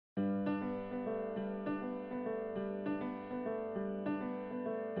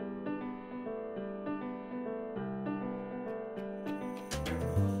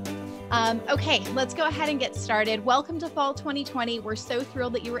Okay, let's go ahead and get started. Welcome to Fall 2020. We're so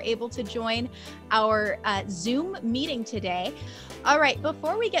thrilled that you were able to join our Zoom meeting today. All right,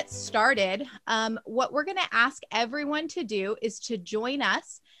 before we get started, what we're going to ask everyone to do is to join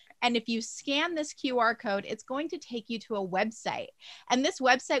us. And if you scan this QR code, it's going to take you to a website. And this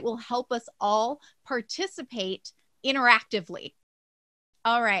website will help us all participate interactively.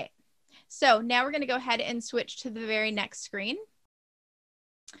 All right, so now we're going to go ahead and switch to the very next screen,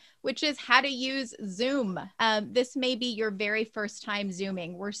 which is how to use Zoom. This may be your very first time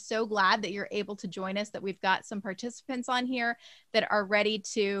Zooming. We're so glad that you're able to join us, that we've got some participants on here that are ready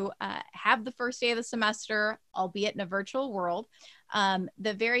to have the first day of the semester, albeit in a virtual world.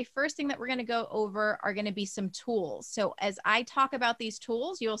 The very first thing that we're gonna go over are gonna be some tools. So as I talk about these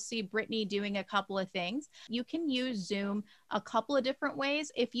tools, you'll see Brittany doing a couple of things. You can use Zoom a couple of different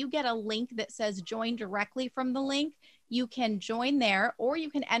ways. If you get a link that says join directly from the link, you can join there, or you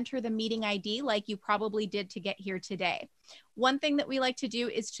can enter the meeting ID like you probably did to get here today. One thing that we like to do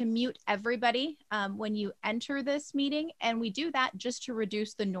is to mute everybody when you enter this meeting, and we do that just to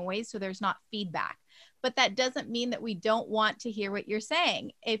reduce the noise so there's not feedback. But that doesn't mean that we don't want to hear what you're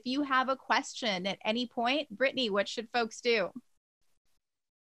saying. If you have a question at any point, Brittany, what should folks do?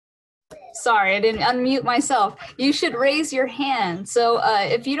 Sorry, I didn't unmute myself. You should raise your hand. So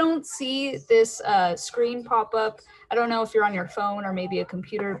if you don't see this screen pop up, I don't know if you're on your phone or maybe a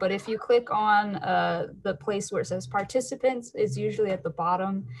computer, but if you click on the place where it says participants, it's usually at the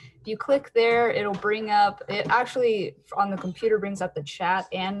bottom. If you click there, it'll bring up, it actually on the computer brings up the chat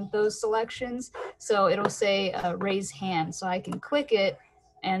and those selections. So it'll say raise hand. So I can click it,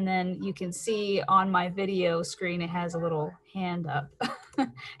 and then you can see on my video screen, it has a little hand up.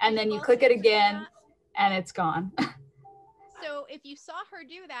 And then you click it again and it's gone. So if you saw her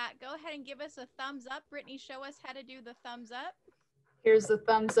do that, go ahead and give us a thumbs up. Brittany, show us how to do the thumbs up. Here's the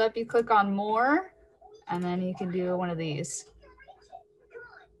thumbs up. You click on more, and then you can do one of these.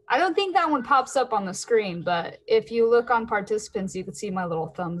 I don't think that one pops up on the screen, but if you look on participants, you can see my little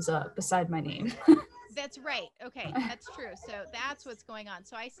thumbs up beside my name. That's right. Okay, that's true. So that's what's going on.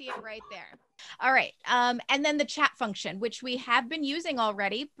 So I see it right there. All right. And then the chat function, which we have been using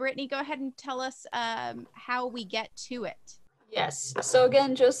already. Brittany, go ahead and tell us how we get to it. Yes. So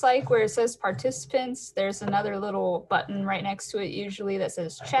again, just like where it says participants, there's another little button right next to it usually that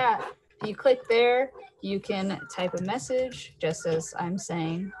says chat. If you click there, you can type a message just as I'm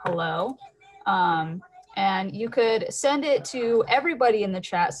saying hello. And you could send it to everybody in the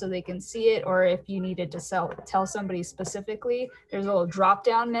chat so they can see it, or if you needed to tell somebody specifically, there's a little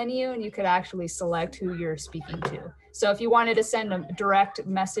drop-down menu and you could actually select who you're speaking to. So if you wanted to send a direct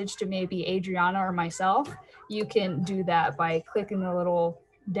message to maybe Adriana or myself, you can do that by clicking the little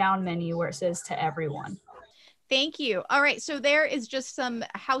down menu where it says to everyone. Thank you. All right, so there is just some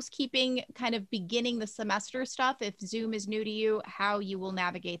housekeeping, kind of beginning the semester stuff. If Zoom is new to you, how you will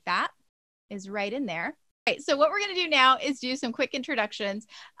navigate that is right in there. All right, so what we're going to do now is do some quick introductions.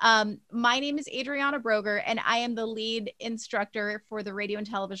 My name is Adriana Broger, and I am the lead instructor for the radio and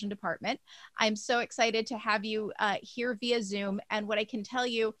television department. I'm so excited to have you here via Zoom. And what I can tell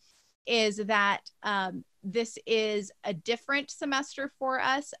you is that this is a different semester for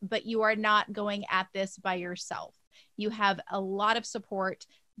us, but you are not going at this by yourself. You have a lot of support,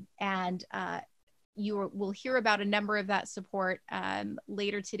 and you will hear about a number of that support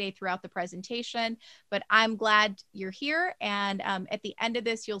later today throughout the presentation, but I'm glad you're here. And at the end of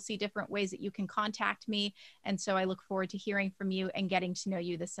this, you'll see different ways that you can contact me. And so I look forward to hearing from you and getting to know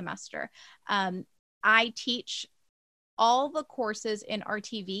you this semester. I teach all the courses in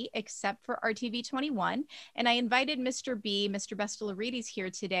RTV except for RTV 21. And I invited Mr. Bestelarides here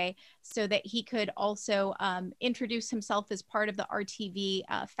today so that he could also introduce himself as part of the RTV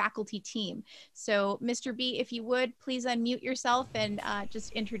faculty team. So Mr. B, if you would, please unmute yourself and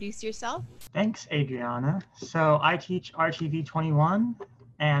just introduce yourself. Thanks, Adriana. So I teach RTV 21,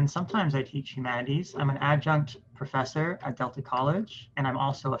 and sometimes I teach humanities. I'm an adjunct professor at Delta College, and I'm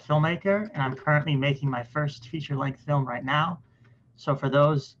also a filmmaker, and I'm currently making my first feature-length film right now. So for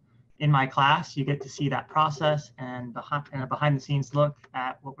those in my class, you get to see that process and a behind-the-scenes look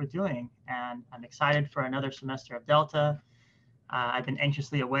at what we're doing. And I'm excited for another semester of Delta. I've been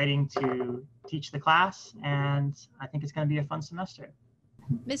anxiously awaiting to teach the class, and I think it's going to be a fun semester.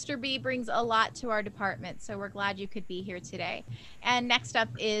 Mr. B brings a lot to our department, so we're glad you could be here today. And next up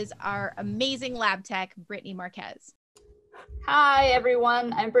is our amazing lab tech, Brittany Marquez. Hi,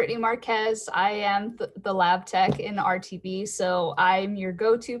 everyone. I'm Brittany Marquez. I am the lab tech in RTV, so I'm your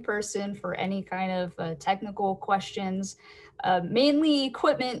go-to person for any kind of technical questions, mainly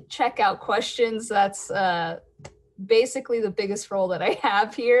equipment checkout questions. That's basically the biggest role that I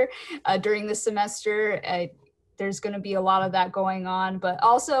have here during the semester. There's going to be a lot of that going on, but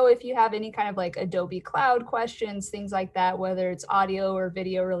also if you have any kind of like Adobe Cloud questions, things like that, whether it's audio or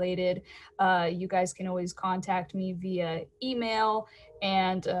video related, you guys can always contact me via email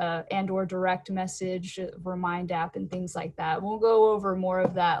and or direct message, Remind app, and things like that. We'll go over more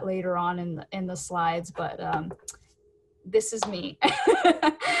of that later on in the slides, but this is me.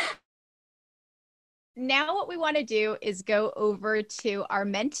 Now what we want to do is go over to our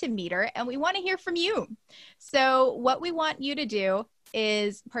Mentimeter, and we want to hear from you. So what we want you to do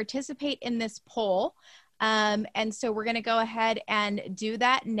is participate in this poll. And so we're going to go ahead and do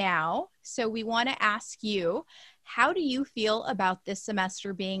that now. So we want to ask you, how do you feel about this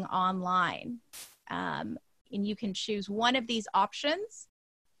semester being online? And you can choose one of these options,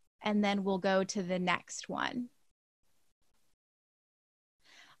 and then we'll go to the next one.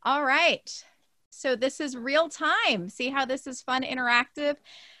 All right. So this is real time. See how this is fun, interactive?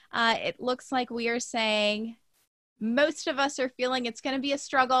 It looks like we are saying most of us are feeling it's going to be a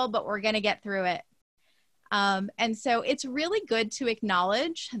struggle, but we're going to get through it. And so it's really good to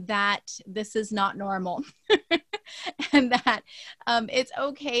acknowledge that this is not normal and that it's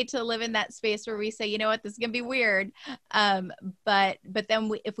okay to live in that space where we say, you know what, this is going to be weird. But then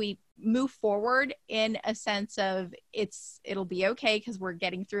if we move forward in a sense of it'll be okay because we're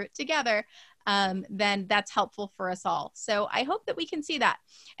getting through it together, then that's helpful for us all. So I hope that we can see that.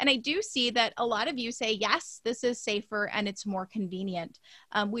 And I do see that a lot of you say, yes, this is safer and it's more convenient.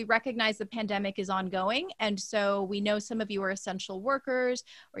 We recognize the pandemic is ongoing. And so we know some of you are essential workers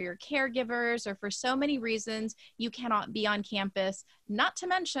or you're caregivers, or for so many reasons, you cannot be on campus. Not to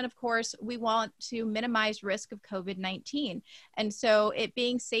mention, of course, we want to minimize risk of COVID-19. And so it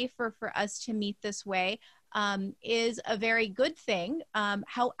being safer for us to meet this way is a very good thing.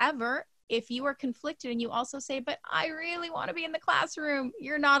 However, if you are conflicted and you also say, but I really want to be in the classroom,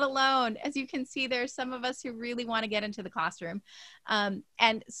 you're not alone. As you can see, there's some of us who really want to get into the classroom. And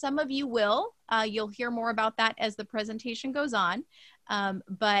some of you will. You'll hear more about that as the presentation goes on.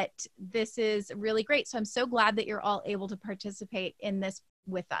 But this is really great. So I'm so glad that you're all able to participate in this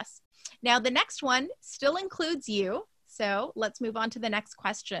with us. Now, the next one still includes you. So let's move on to the next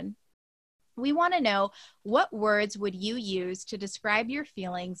question. We want to know, what words would you use to describe your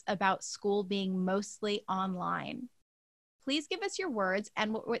feelings about school being mostly online? Please give us your words.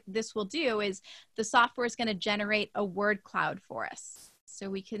 And what this will do is the software is going to generate a word cloud for us so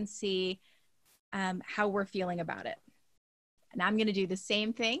we can see how we're feeling about it. And I'm going to do the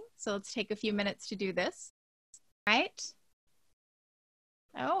same thing. So let's take a few minutes to do this. All right.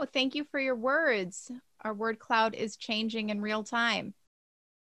 Oh, thank you for your words. Our word cloud is changing in real time.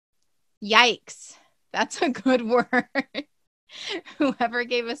 Yikes. That's a good word. Whoever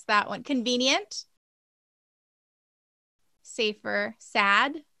gave us that one. Convenient. Safer.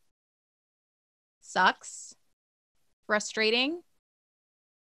 Sad. Sucks. Frustrating.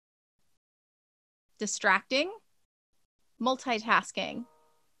 Distracting. Multitasking.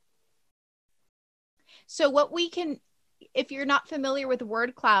 So what we can, if you're not familiar with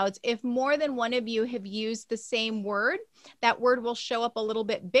word clouds, if more than one of you have used the same word, that word will show up a little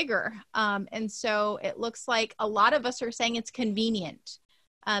bit bigger. And so it looks like a lot of us are saying it's convenient.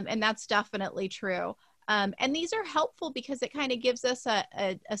 And that's definitely true. And these are helpful because it kind of gives us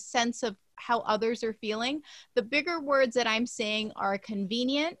a sense of how others are feeling. The bigger words that I'm seeing are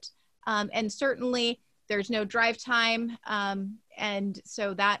convenient, and certainly there's no drive time. And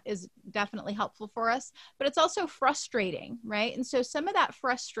so that is definitely helpful for us, but it's also frustrating, right? And so some of that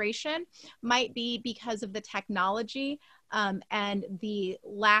frustration might be because of the technology and the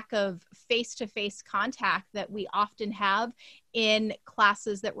lack of face-to-face contact that we often have in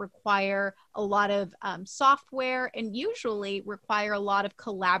classes that require a lot of software and usually require a lot of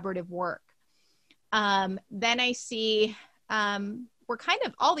collaborative work. Then I see we're kind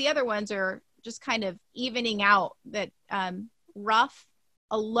of, all the other ones are just kind of evening out that rough,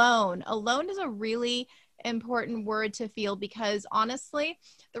 alone. Alone is a really important word to feel because honestly,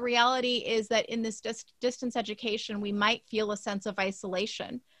 the reality is that in this distance education, we might feel a sense of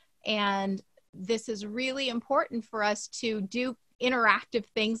isolation. And this is really important for us to do interactive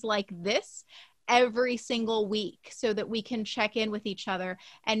things like this every single week so that we can check in with each other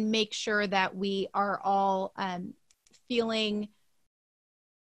and make sure that we are all feeling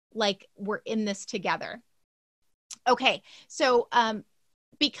like we're in this together. Okay, so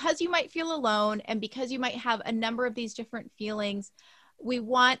because you might feel alone and because you might have a number of these different feelings, we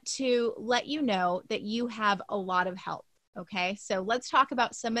want to let you know that you have a lot of help. Okay, so let's talk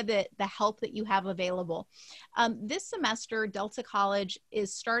about some of the help that you have available. This semester, Delta College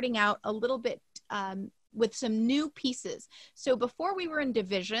is starting out a little bit with some new pieces. So before we were in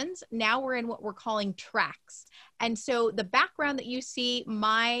divisions, now we're in what we're calling tracks. And so the background that you see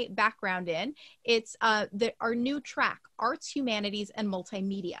my background in, it's our new track, Arts, Humanities, and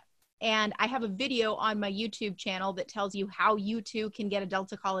Multimedia. And I have a video on my YouTube channel that tells you how you too can get a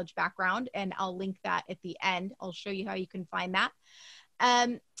Delta College background. And I'll link that at the end. I'll show you how you can find that.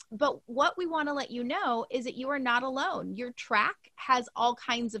 But what we want to let you know is that you are not alone. Your track has all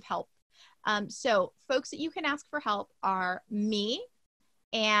kinds of help. So folks that you can ask for help are me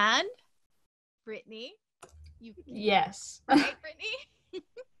and Brittany. Yes. Right, Brittany?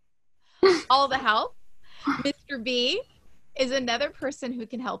 All the help. Mr. B is another person who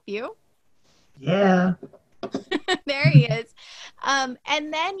can help you. Yeah. There he is.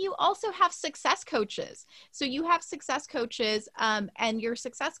 And then you also have success coaches. So you have success coaches, and your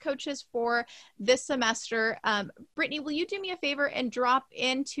success coaches for this semester. Brittany, will you do me a favor and drop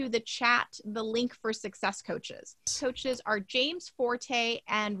into the chat the link for success coaches? Coaches are James Forte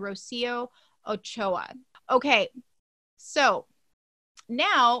and Rocio Ochoa. Okay, so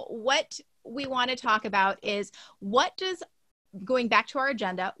now what we want to talk about is going back to our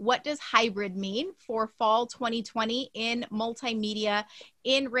agenda, what does hybrid mean for fall 2020 in multimedia,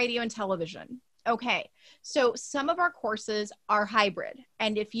 in radio and television? Okay, so some of our courses are hybrid.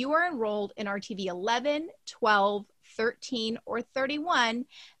 And if you are enrolled in RTV 11, 12, 13, or 31,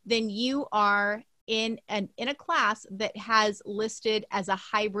 then you are in a class that has listed as a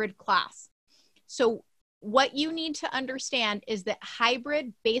hybrid class. So what you need to understand is that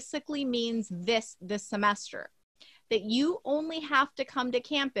hybrid basically means this semester, that you only have to come to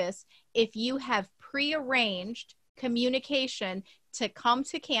campus if you have prearranged communication to come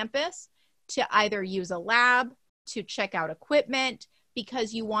to campus to either use a lab, to check out equipment,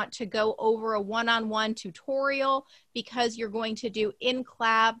 because you want to go over a one-on-one tutorial, because you're going to do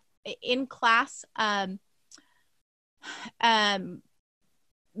in-class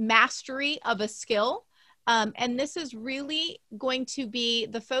mastery of a skill. And this is really going to be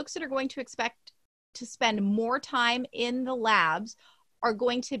the folks that are going to expect to spend more time in the labs are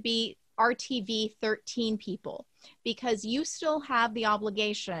going to be RTV 13 people, because you still have the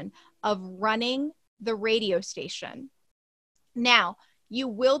obligation of running the radio station. Now, you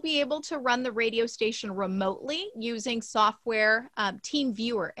will be able to run the radio station remotely using software,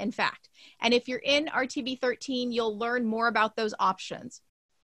 TeamViewer, in fact. And if you're in RTV 13, you'll learn more about those options.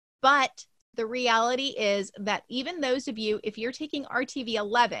 But the reality is that even those of you, if you're taking RTV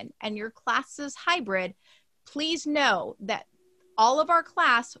 11 and your class is hybrid, please know that all of our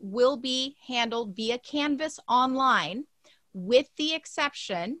class will be handled via Canvas online, with the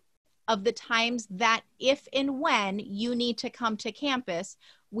exception of the times that if and when you need to come to campus,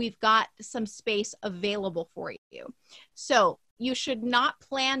 we've got some space available for you. So you should not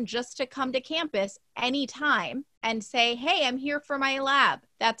plan just to come to campus anytime and say, hey, I'm here for my lab.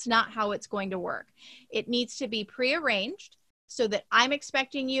 That's not how it's going to work. It needs to be prearranged so that I'm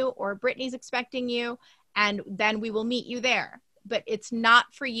expecting you or Brittany's expecting you, and then we will meet you there. But it's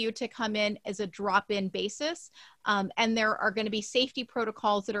not for you to come in as a drop-in basis. And there are going to be safety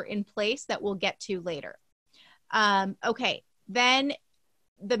protocols that are in place that we'll get to later. Okay, then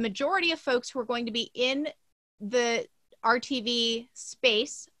the majority of folks who are going to be in the RTV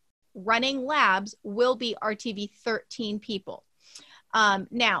space running labs will be RTV 13 people.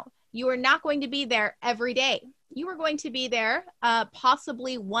 Now, you are not going to be there every day. You are going to be there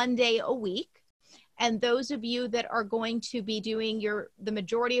possibly one day a week. And those of you that are going to be doing the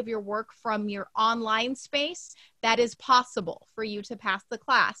majority of your work from your online space, that is possible for you to pass the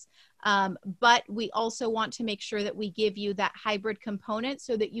class. But we also want to make sure that we give you that hybrid component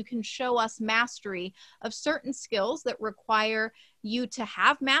so that you can show us mastery of certain skills that require you to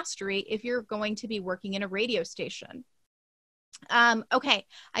have mastery if you're going to be working in a radio station. Okay,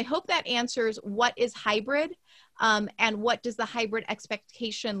 I hope that answers what is hybrid and what does the hybrid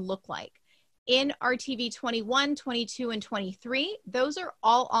expectation look like. In RTV 21, 22, and 23, those are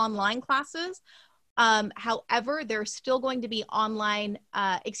all online classes. However, there's still going to be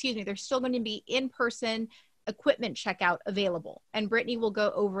there's still going to be in-person equipment checkout available. And Brittany will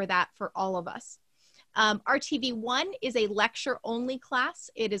go over that for all of us. RTV 1 is a lecture-only class.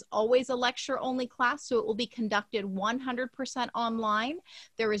 It is always a lecture-only class, so it will be conducted 100% online.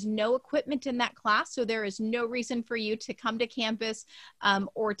 There is no equipment in that class, so there is no reason for you to come to campus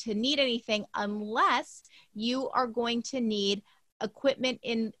or to need anything unless you are going to need equipment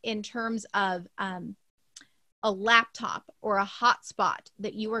in terms of a laptop or a hotspot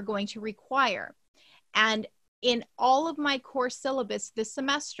that you are going to require. And in all of my course syllabus this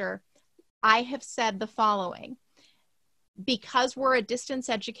semester, I have said the following: because we're a distance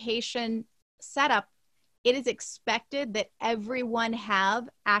education setup, it is expected that everyone have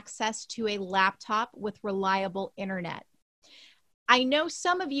access to a laptop with reliable internet. I know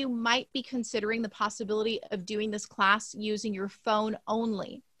some of you might be considering the possibility of doing this class using your phone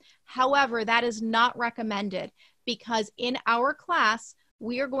only. However, that is not recommended because in our class,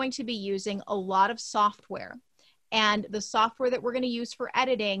 we are going to be using a lot of software. And the software that we're going to use for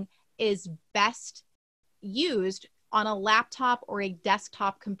editing is best used on a laptop or a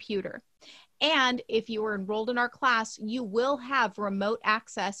desktop computer. And if you are enrolled in our class, you will have remote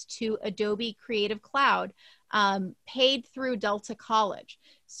access to Adobe Creative Cloud paid through Delta College.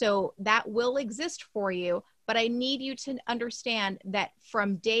 So that will exist for you, but I need you to understand that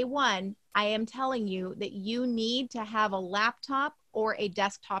from day one, I am telling you that you need to have a laptop or a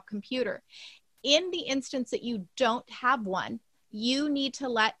desktop computer. In the instance that you don't have one, you need to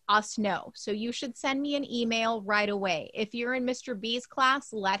let us know. So you should send me an email right away. If you're in Mr. B's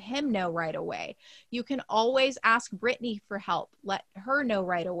class, let him know right away. You can always ask Brittany for help. Let her know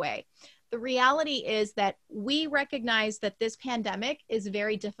right away. The reality is that we recognize that this pandemic is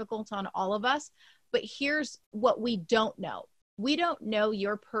very difficult on all of us, but here's what we don't know. We don't know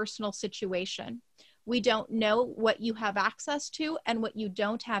your personal situation. We don't know what you have access to and what you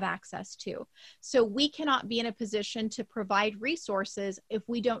don't have access to. So we cannot be in a position to provide resources if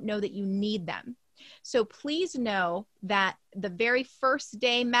we don't know that you need them. So please know that the very first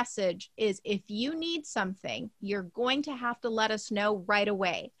day message is if you need something, you're going to have to let us know right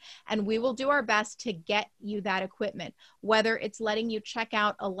away. And we will do our best to get you that equipment, whether it's letting you check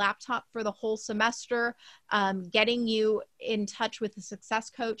out a laptop for the whole semester, getting you in touch with a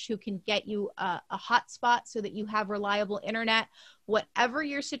success coach who can get you a hotspot so that you have reliable internet. Whatever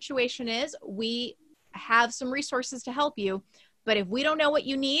your situation is, we have some resources to help you. But if we don't know what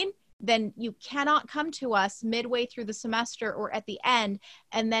you need, then you cannot come to us midway through the semester or at the end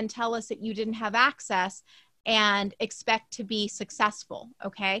and then tell us that you didn't have access and expect to be successful,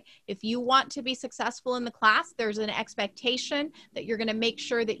 okay? If you want to be successful in the class, there's an expectation that you're gonna make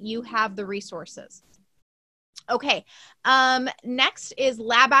sure that you have the resources. Okay, next is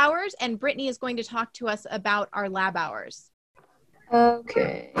lab hours, and Brittany is going to talk to us about our lab hours.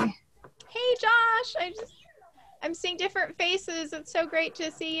 Okay. Hey, Josh, I'm seeing different faces. It's so great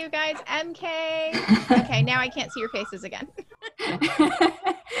to see you guys. MK. Okay, now I can't see your faces again.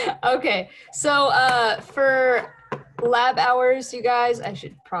 Okay, so for lab hours, you guys, I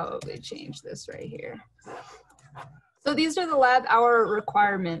should probably change this right here. So these are the lab hour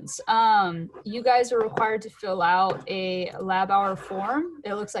requirements. You guys are required to fill out a lab hour form.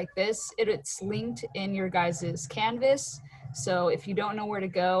 It looks like this. It's linked in your guys' Canvas. So if you don't know where to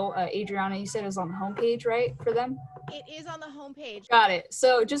go, Adriana, you said it was on the homepage, right, for them? It is on the homepage. Got it.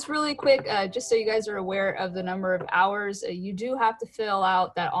 So just really quick, just so you guys are aware of the number of hours, you do have to fill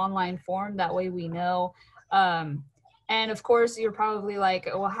out that online form. That way we know. And of course, you're probably like,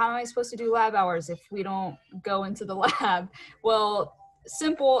 well, how am I supposed to do lab hours if we don't go into the lab? Well,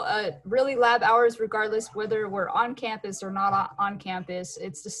 simple, really lab hours, regardless whether we're on campus or not on campus,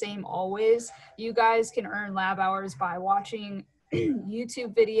 it's the same always. You guys can earn lab hours by watching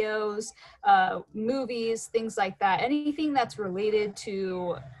YouTube videos, movies, things like that. Anything that's related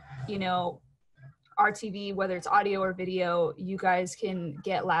to, you know, RTV, whether it's audio or video, you guys can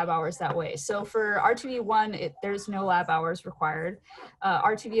get lab hours that way. So for RTV 1, there's no lab hours required.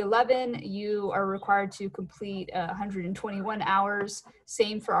 RTV 11, you are required to complete 121 hours.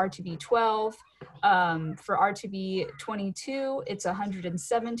 Same for RTV 12. For RTV 22, it's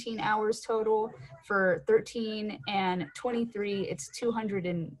 117 hours total. For 13 and 23, it's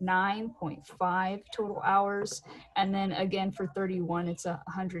 209.5 total hours. And then again, for 31, it's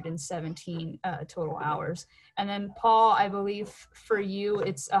 117 total hours. And then Paul, I believe for you,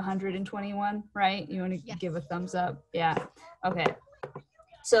 it's 121, right? You want to give a thumbs up? Yeah. Okay.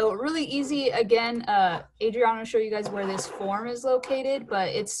 So really easy. Again, Adriana will show you guys where this form is located, but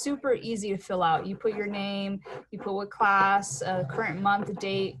it's super easy to fill out. You put your name, you put what class, current month,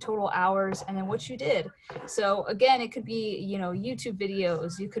 date, total hours, and then what you did. So again, it could be, you know, YouTube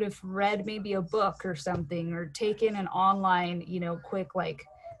videos. You could have read maybe a book or something, or taken an online, you know, quick like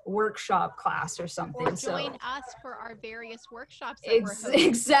workshop class or something. Or join us for our various workshops that we're hosting.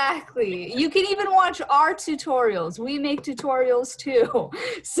 Exactly. You can even watch our tutorials. We make tutorials too.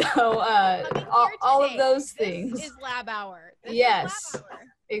 So all of those things. This is lab hour. Yes, is lab hour.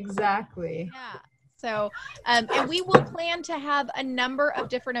 Exactly. Yeah. So, and we will plan to have a number of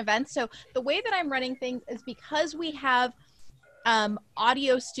different events. So the way that I'm running things is because we have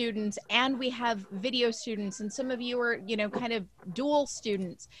audio students and we have video students, and some of you are, you know, kind of dual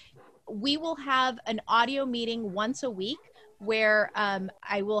students. We will have an audio meeting once a week where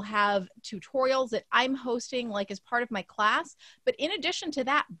I will have tutorials that I'm hosting like as part of my class. But in addition to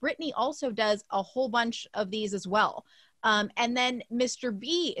that, Brittany also does a whole bunch of these as well. And then Mr.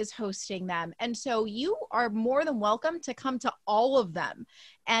 B is hosting them. And so you are more than welcome to come to all of them.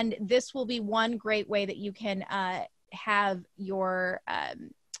 And this will be one great way that you can have your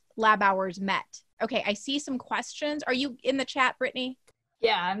lab hours met. Okay, I see some questions. Are you in the chat, Brittany?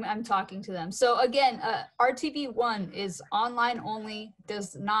 Yeah, I'm talking to them. So again, RTV1 is online only,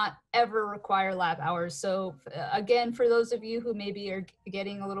 does not ever require lab hours. So again, for those of you who maybe are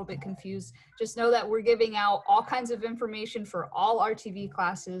getting a little bit confused, just know that we're giving out all kinds of information for all RTV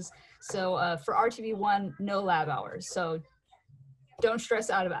classes. So for RTV1, no lab hours. So don't stress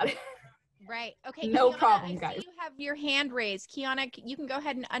out about it. Right. Okay. No Kiana, problem, I guys. see you have your hand raised. Kiana, you can go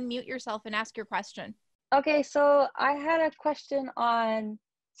ahead and unmute yourself and ask your question. Okay, so I had a question on,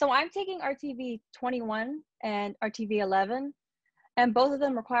 so I'm taking RTV 21 and RTV 11, and both of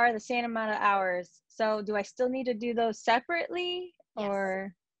them require the same amount of hours. So do I still need to do those separately,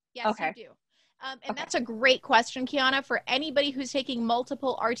 or? Yes, Okay. you do. And that's a great question, Kiana. For anybody who's taking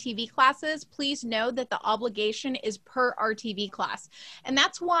multiple RTV classes, please know that the obligation is per RTV class. And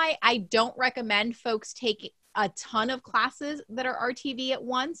that's why I don't recommend folks take a ton of classes that are RTV at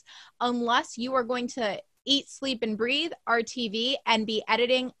once, unless you are going to eat, sleep, and breathe RTV and be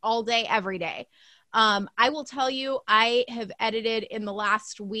editing all day, every day. I will tell you, I have edited in the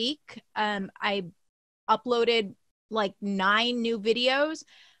last week. I uploaded like 9 new videos.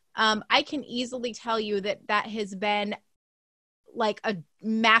 I can easily tell you that that has been like a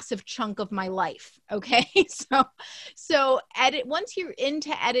massive chunk of my life. Okay. So once you're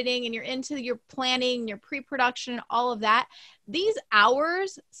into editing and you're into your planning, your pre-production, all of that, these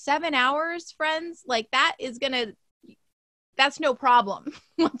hours, 7 hours, friends, like that's no problem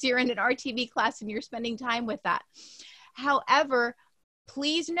once you're in an RTV class and you're spending time with that. However,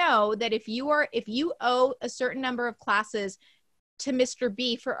 please know that if you owe a certain number of classes to Mr.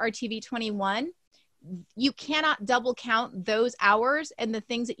 B for RTV 21, you cannot double count those hours and the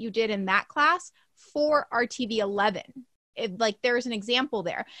things that you did in that class for RTV 11. There's an example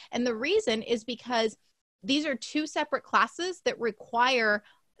there. And the reason is because these are 2 separate classes that require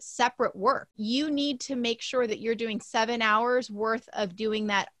separate work. You need to make sure that you're doing 7 hours worth of doing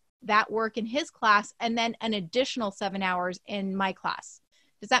that work in his class, and then an additional 7 hours in my class.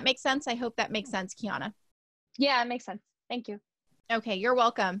 Does that make sense? I hope that makes sense, Kiana. Yeah, it makes sense. Thank you. Okay, you're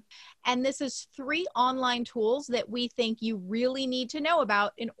welcome. And this is 3 online tools that we think you really need to know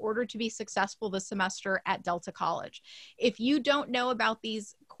about in order to be successful this semester at Delta College. If you don't know about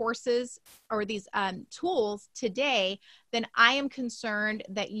these courses or these tools today, then I am concerned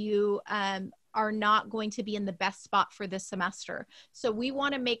that you are not going to be in the best spot for this semester. So we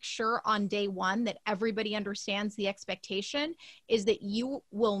want to make sure on day 1 that everybody understands the expectation is that you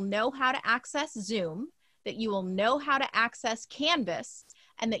will know how to access Zoom, that you will know how to access Canvas,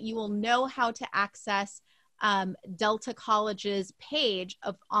 and that you will know how to access Delta College's page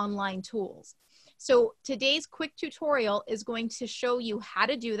of online tools. So today's quick tutorial is going to show you how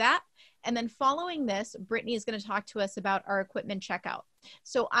to do that. And then following this, Brittany is going to talk to us about our equipment checkout.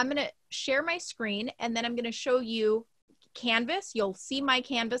 So I'm going to share my screen, and then I'm going to show you Canvas. You'll see my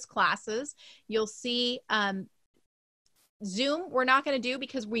Canvas classes. You'll see Zoom, we're not going to do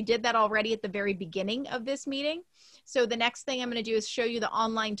because we did that already at the very beginning of this meeting. So the next thing I'm going to do is show you the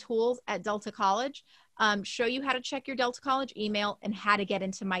online tools at Delta College, show you how to check your Delta College email, and how to get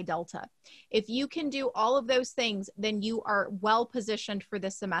into My Delta. If you can do all of those things, then you are well positioned for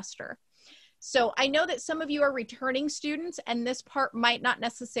this semester. So I know that some of you are returning students, and this part might not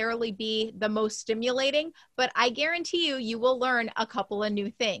necessarily be the most stimulating, but I guarantee you, you will learn a couple of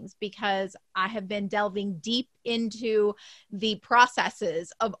new things because I have been delving deep into the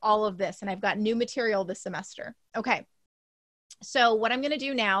processes of all of this, and I've got new material this semester. Okay, so what I'm going to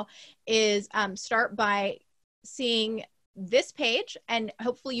do now is start by seeing this page, and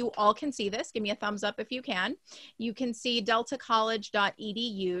hopefully you all can see this. Give me a thumbs up if you can. You can see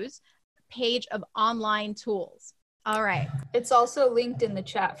deltacollege.edu's page of online tools. All right. It's also linked in the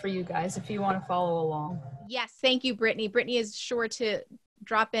chat for you guys if you want to follow along. Yes, thank you, Brittany. Brittany is sure to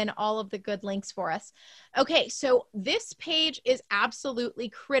drop in all of the good links for us. Okay, so this page is absolutely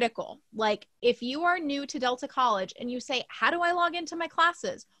critical. Like if you are new to Delta College and you say, how do I log into my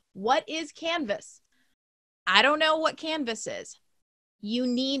classes? What is Canvas? I don't know what Canvas is. You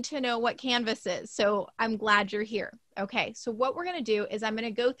need to know what Canvas is. So I'm glad you're here. Okay, so what we're going to do is I'm going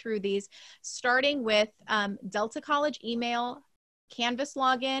to go through these starting with Delta College email, Canvas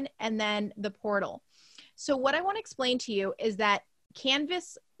login, and then the portal. So what I want to explain to you is that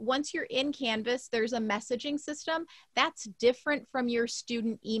Canvas once you're in Canvas, there's a messaging system that's different from your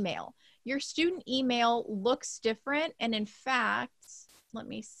student email. Your student email looks different. And in fact, let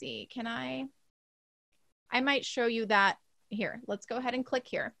me see, I might show you that here. Let's go ahead and click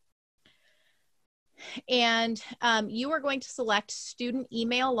here. And you are going to select student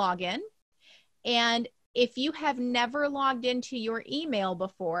email login. And if you have never logged into your email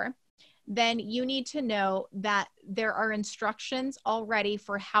before, then you need to know that there are instructions already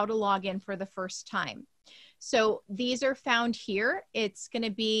for how to log in for the first time. So these are found here. It's going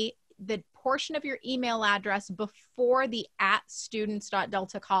to be the portion of your email address before the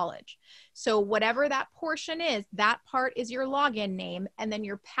 @students.delta.college. So whatever that portion is, that part is your login name. And then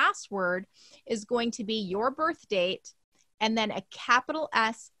your password is going to be your birth date, and then a capital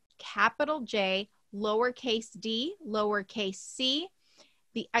S, capital J, lowercase d, lowercase c,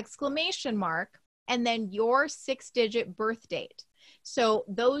 the exclamation mark, and then your 6-digit birth date. So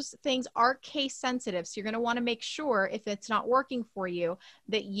those things are case sensitive. So you're going to want to make sure, if it's not working for you,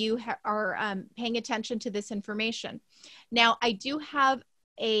 that you are paying attention to this information. Now, I do have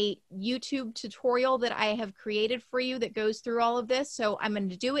a YouTube tutorial that I have created for you that goes through all of this. So I'm going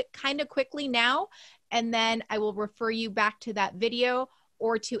to do it kind of quickly now, and then I will refer you back to that video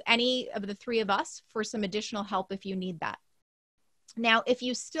or to any of the three of us for some additional help if you need that. Now, if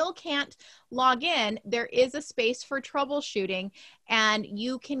you still can't log in, there is a space for troubleshooting, and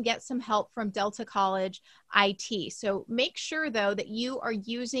you can get some help from Delta College IT. So make sure, though, that you are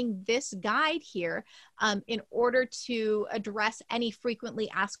using this guide here in order to address any frequently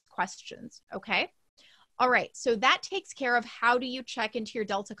asked questions, okay? All right, so that takes care of how do you check into your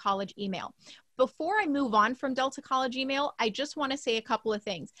Delta College email. Before I move on from Delta College email, I just want to say a couple of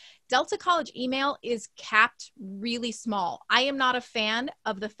things. Delta College email is capped really small. I am not a fan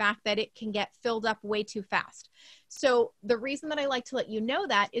of the fact that it can get filled up way too fast. So the reason that I like to let you know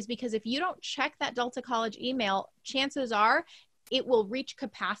that is because if you don't check that Delta College email, chances are it will reach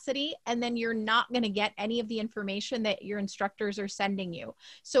capacity, and then you're not going to get any of the information that your instructors are sending you.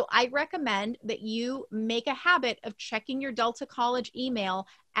 So I recommend that you make a habit of checking your Delta College email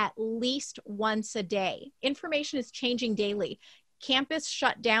at least once a day. Information is changing daily. Campus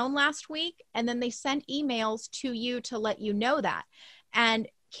shut down last week, and then they sent emails to you to let you know that. And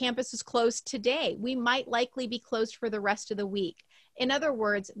campus is closed today. We might likely be closed for the rest of the week. In other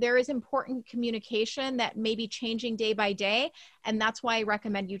words, there is important communication that may be changing day by day, and that's why I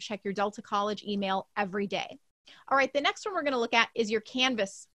recommend you check your Delta College email every day. All right, the next one we're going to look at is your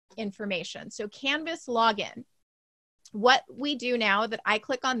Canvas information. So Canvas login. What we do now that I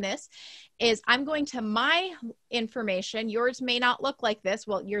click on this is I'm going to my information. Yours may not look like this.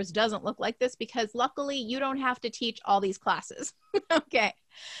 Well, yours doesn't look like this because luckily you don't have to teach all these classes. Okay.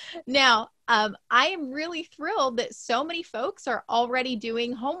 Now, I am really thrilled that so many folks are already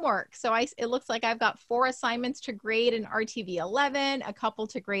doing homework. So it looks like I've got 4 assignments to grade in RTV 11, a couple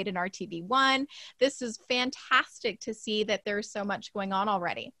to grade in RTV 1. This is fantastic to see that there's so much going on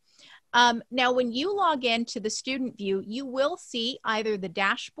already. Now, when you log into the student view, you will see either the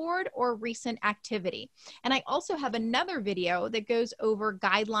dashboard or recent activity. And I also have another video that goes over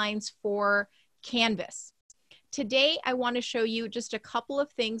guidelines for Canvas. Today, I want to show you just a couple of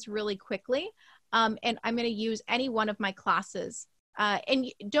things really quickly, and I'm going to use any one of my classes.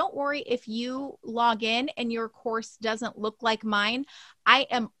 And don't worry if you log in and your course doesn't look like mine. I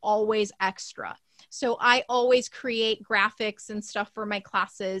am always extra. So I always create graphics and stuff for my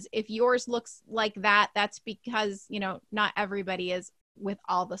classes. If yours looks like that, that's because, you know, not everybody is with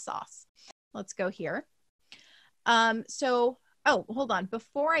all the sauce. Let's go here. Oh, hold on.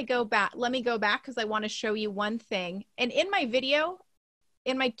 Before I go back, let me go back because I want to show you one thing. And in my video,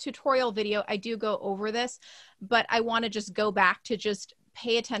 in my tutorial video, I do go over this, but I want to just go back to just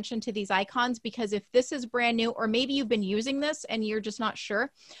pay attention to these icons, because if this is brand new, or maybe you've been using this and you're just not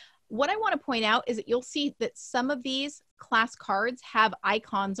sure, what I want to point out is that you'll see that some of these class cards have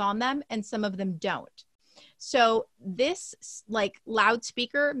icons on them and some of them don't. So this like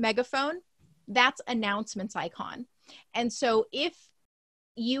loudspeaker megaphone, that's announcements icon. And so if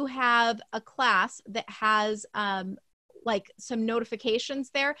you have a class that has like some notifications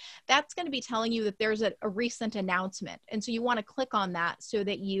there, that's going to be telling you that there's a recent announcement. And so you want to click on that so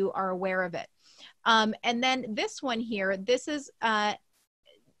that you are aware of it. And then this one here, this is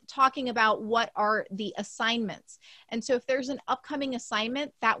talking about what are the assignments. And so if there's an upcoming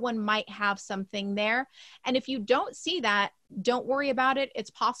assignment, that one might have something there. And if you don't see that, don't worry about it. It's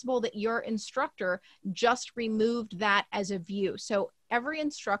possible that your instructor just removed that as a view. So every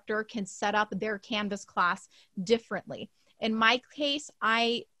instructor can set up their Canvas class differently. In my case,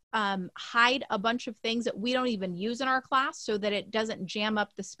 I hide a bunch of things that we don't even use in our class so that it doesn't jam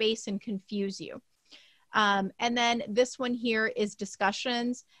up the space and confuse you. And then this one here is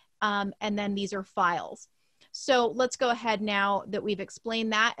discussions, and then these are files. So let's go ahead now that we've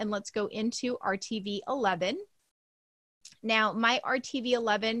explained that, and let's go into RTV 11. Now, my RTV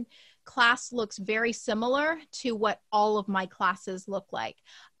 11 class looks very similar to what all of my classes look like.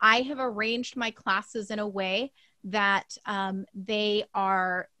 I have arranged my classes in a way that they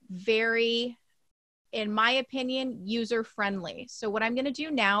are very, in my opinion, user-friendly. So what I'm going to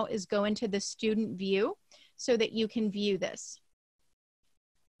do now is go into the student view so that you can view this.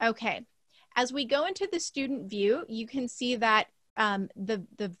 Okay, as we go into the student view, you can see that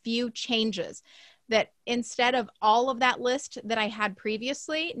the view changes. That instead of all of that list that I had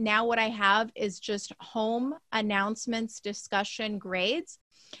previously, now what I have is just home, announcements, discussion, grades.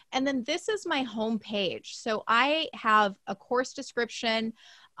 And then this is my home page. So I have a course description.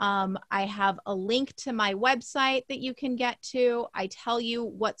 I have a link to my website that you can get to. I tell you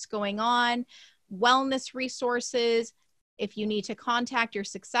what's going on, wellness resources, if you need to contact your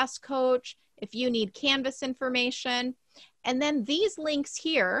success coach, if you need Canvas information. And then these links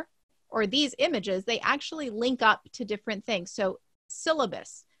here, or these images, they actually link up to different things. So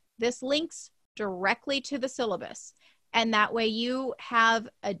syllabus, this links directly to the syllabus. And that way you have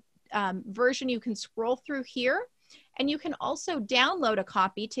a version you can scroll through here. And you can also download a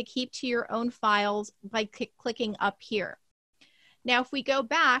copy to keep to your own files by clicking up here. Now, if we go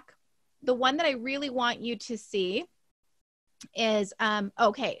back, the one that I really want you to see is,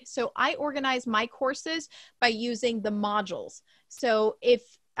 okay, so I organize my courses by using the modules. So if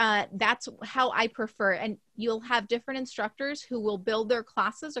that's how I prefer, and you'll have different instructors who will build their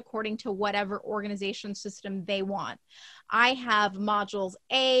classes according to whatever organization system they want. I have modules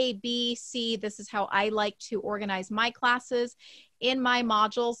A, B, C. This is how I like to organize my classes. In my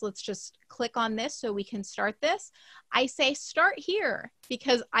modules, let's just click on this so we can start this. I say start here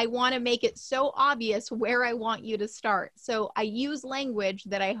because I want to make it so obvious where I want you to start. So I use language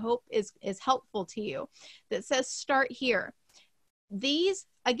that I hope is helpful to you that says start here. These,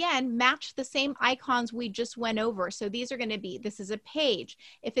 again, match the same icons we just went over. So these are going to be, this is a page.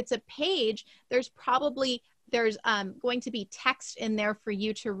 If it's a page, there's going to be text in there for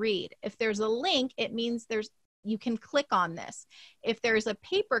you to read. If there's a link, it means you can click on this. If there's a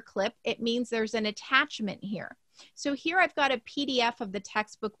paper clip, it means there's an attachment here. So here I've got a PDF of the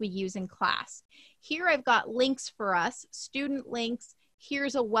textbook we use in class. Here I've got links for us, student links.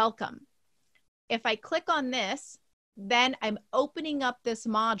 Here's a welcome. If I click on this, then I'm opening up this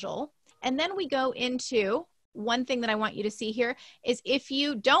module. And then we go into one thing that I want you to see here is if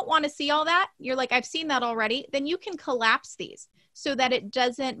you don't want to see all that, you're like, I've seen that already, then you can collapse these so that it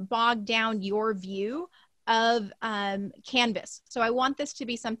doesn't bog down your view of Canvas. So I want this to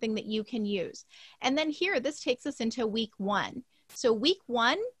be something that you can use. And then here, this takes us into week 1. So week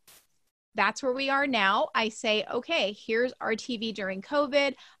 1, that's where we are now. I say, okay, here's RTV during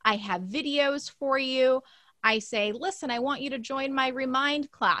COVID. I have videos for you. I say, listen, I want you to join my Remind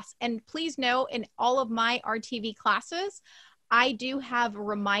class. And please know, in all of my RTV classes, I do have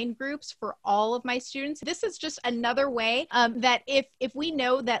Remind groups for all of my students. This is just another way that if we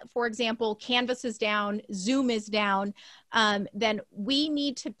know that, for example, Canvas is down, Zoom is down, then we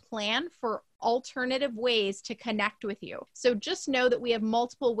need to plan for alternative ways to connect with you. So just know that we have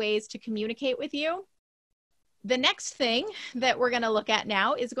multiple ways to communicate with you. The next thing that we're going to look at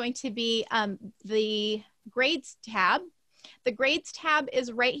now is going to be the grades tab. The grades tab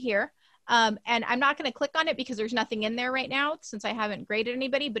is right here. And I'm not going to click on it because there's nothing in there right now since I haven't graded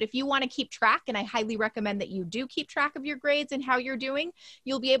anybody. But if you want to keep track, and I highly recommend that you do keep track of your grades and how you're doing,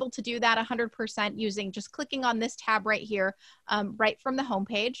 you'll be able to do that 100% using just clicking on this tab right here, right from the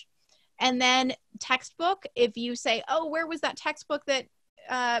homepage. And then textbook, if you say, oh, where was that textbook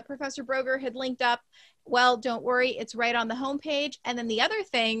that Professor Broger had linked up? Well, don't worry, it's right on the homepage. And then the other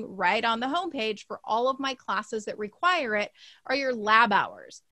thing right on the homepage for all of my classes that require it are your lab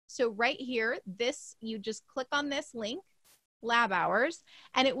hours. So right here, you just click on this link, lab hours,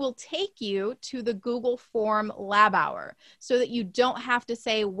 and it will take you to the Google Form lab hour so that you don't have to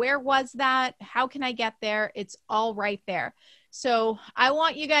say, where was that? How can I get there? It's all right there. So I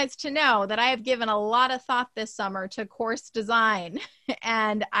want you guys to know that I have given a lot of thought this summer to course design,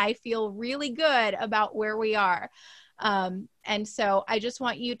 and I feel really good about where we are. And so I just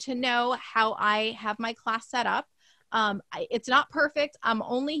want you to know how I have my class set up. It's not perfect. I'm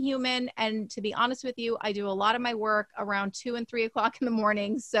only human. And to be honest with you, I do a lot of my work around 2 and 3 o'clock in the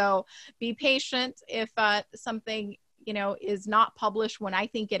morning. So be patient if something is not published when I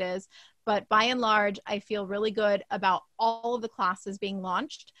think it is. But by and large, I feel really good about all of the classes being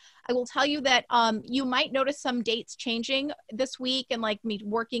launched. I will tell you that you might notice some dates changing this week, and like me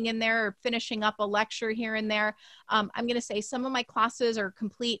working in there or finishing up a lecture here and there. I'm going to say some of my classes are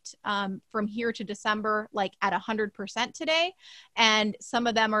complete from here to December, like at 100% today, and some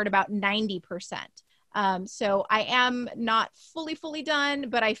of them are at about 90%. So I am not fully done,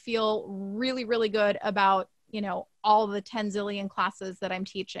 but I feel really, really good about all the 10 zillion classes that I'm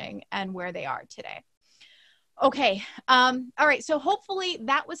teaching and where they are today. Okay. All right. So hopefully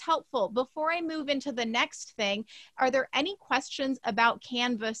that was helpful. Before I move into the next thing, are there any questions about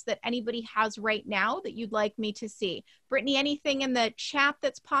Canvas that anybody has right now that you'd like me to see? Brittany, anything in the chat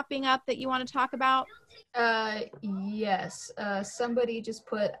that's popping up that you want to talk about? Yes. Somebody just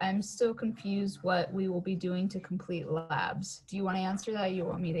put, I'm still confused what we will be doing to complete labs. Do you want to answer that? Or you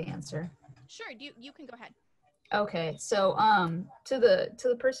want me to answer? Sure. You can go ahead. Okay, so to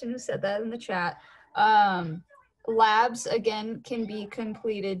the person who said that in the chat, labs again can be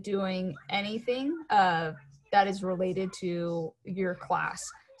completed doing anything that is related to your class.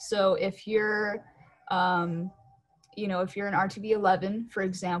 So if you're if you're in RTV 11, for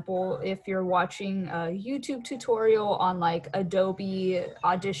example, if you're watching a YouTube tutorial on like Adobe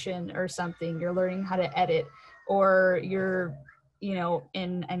Audition or something, you're learning how to edit, or you're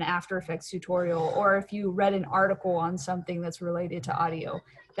in an After Effects tutorial, or if you read an article on something that's related to audio,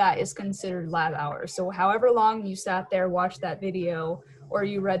 that is considered lab hours. So however long you sat there, watched that video, or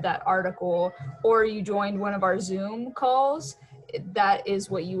you read that article, or you joined one of our Zoom calls, that is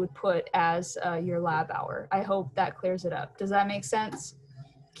what you would put as your lab hour. I hope that clears it up. Does that make sense?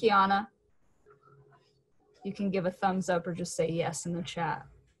 Kiana? You can give a thumbs up or just say yes in the chat.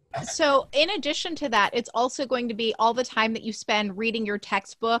 So in addition to that, it's also going to be all the time that you spend reading your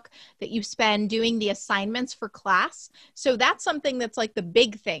textbook, that you spend doing the assignments for class. So that's something that's like the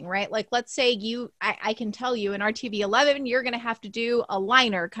big thing, right? Like, let's say I can tell you in RTV 11, you're going to have to do a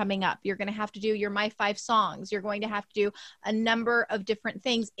liner coming up. You're going to have to do your My 5 songs. You're going to have to do a number of different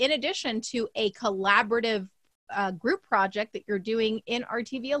things in addition to a collaborative group project that you're doing in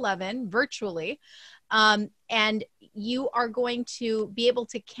RTV 11 virtually. And you are going to be able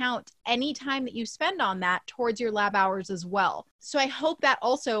to count any time that you spend on that towards your lab hours as well. So I hope that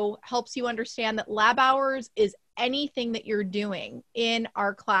also helps you understand that lab hours is anything that you're doing in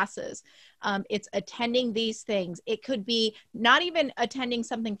our classes. It's attending these things. It could be not even attending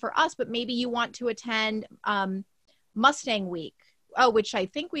something for us, but maybe you want to attend Mustang Week, which I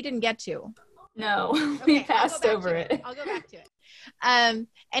think we didn't get to. No, we passed over it. I'll go back to it.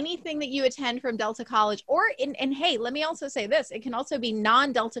 Anything that you attend from Delta College, or and hey, let me also say this, it can also be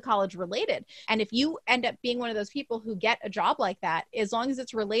non-Delta College related. And if you end up being one of those people who get a job like that, as long as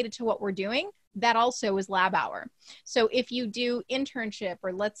it's related to what we're doing, that also is lab hour. So if you do internship,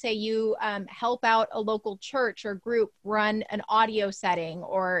 or let's say you help out a local church or group run an audio setting,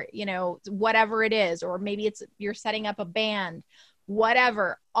 or whatever it is, or maybe you're setting up a band,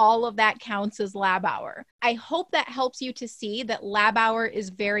 whatever, all of that counts as lab hour. I hope that helps you to see that lab hour is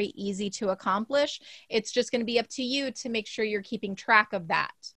very easy to accomplish. It's just going to be up to you to make sure you're keeping track of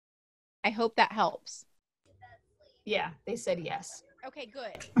that. I hope that helps. Yeah, they said yes. Okay,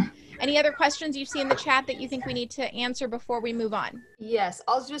 good. Any other questions you see in the chat that you think we need to answer before we move on? Yes,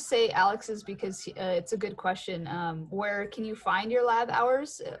 I'll just say Alex's because it's a good question. Where can you find your lab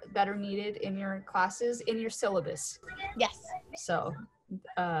hours that are needed in your classes? In your syllabus. Yes. So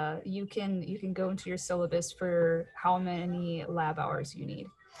you can go into your syllabus for how many lab hours you need.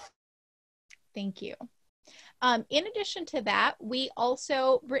 Thank you. In addition to that, we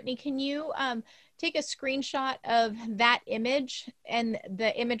also, Brittany, can you take a screenshot of that image and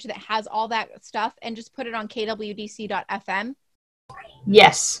the image that has all that stuff and just put it on kwdc.fm?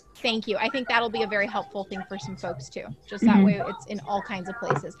 Yes. Thank you. I think that'll be a very helpful thing for some folks too. Just that way it's in all kinds of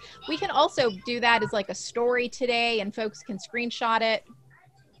places. We can also do that as like a story today and folks can screenshot it.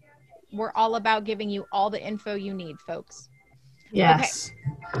 We're all about giving you all the info you need, folks. Yes.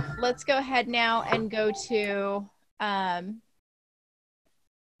 Okay. Let's go ahead now and go to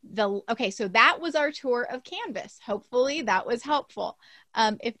okay, so that was our tour of Canvas. Hopefully that was helpful.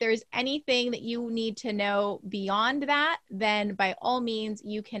 If there's anything that you need to know beyond that, then by all means,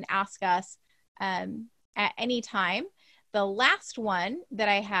 you can ask us at any time. The last one that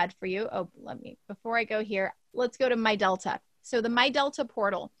I had for you, before I go here, let's go to My Delta. So the My Delta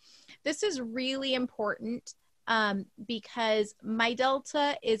portal. This is really important because My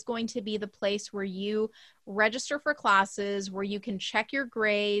Delta is going to be the place where you register for classes, where you can check your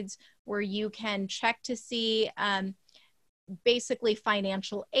grades, where you can check to see basically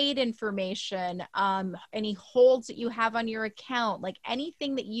financial aid information, any holds that you have on your account, like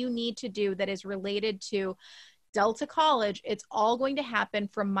anything that you need to do that is related to Delta College, it's all going to happen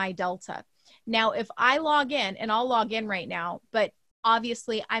from My Delta. Now, if I log in, and I'll log in right now, but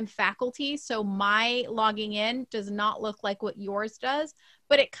obviously I'm faculty, so my logging in does not look like what yours does,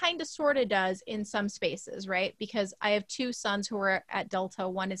 but it kind of sort of does in some spaces, right? Because I have two sons who are at Delta.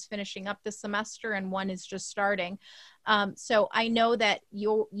 One is finishing up this semester and one is just starting. So I know that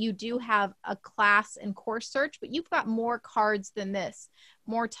you do have a class and course search, but you've got more cards than this,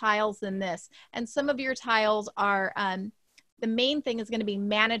 more tiles than this. And some of your tiles are, the main thing is going to be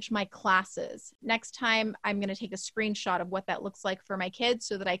manage my classes. Next time I'm going to take a screenshot of what that looks like for my kids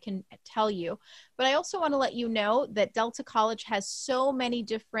so that I can tell you. But I also want to let you know that Delta College has so many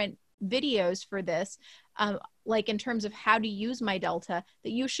different videos for this, like in terms of how to use My Delta,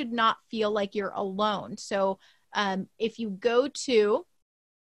 that you should not feel like you're alone. So if you go to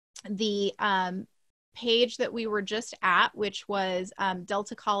the page that we were just at, which was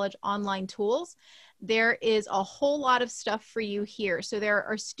Delta College Online Tools, there is a whole lot of stuff for you here. So there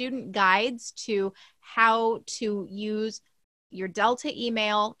are student guides to how to use your Delta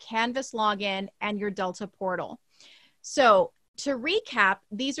email, Canvas login, and your Delta portal. So to recap,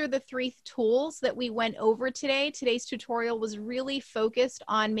 these are the 3 tools that we went over today. Today's tutorial was really focused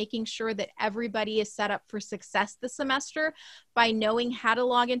on making sure that everybody is set up for success this semester by knowing how to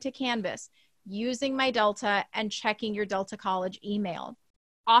log into Canvas, using My Delta, and checking your Delta College email.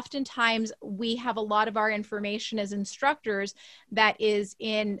 Oftentimes, we have a lot of our information as instructors that is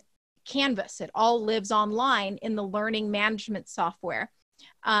in Canvas. It all lives online in the learning management software.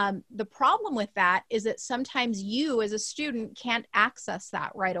 The problem with that is that sometimes you as a student can't access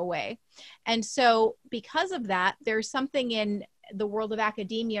that right away. And so because of that, there's something in the world of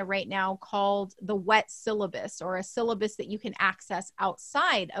academia right now called the wet syllabus, or a syllabus that you can access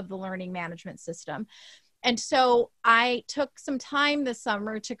outside of the learning management system. And so I took some time this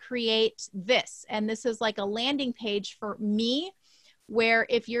summer to create this, and this is like a landing page for me, where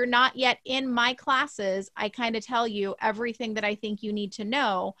if you're not yet in my classes, I kind of tell you everything that I think you need to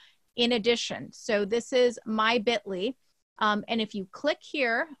know in addition. So this is my bit.ly. And if you click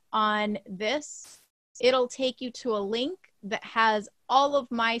here on this, it'll take you to a link that has all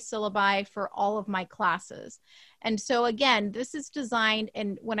of my syllabi for all of my classes. And so again, this is designed,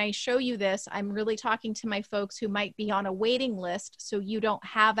 and when I show you this, I'm really talking to my folks who might be on a waiting list, so you don't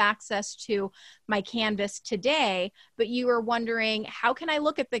have access to my Canvas today, but you are wondering, how can I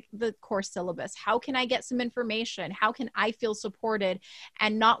look at the course syllabus? How can I get some information? How can I feel supported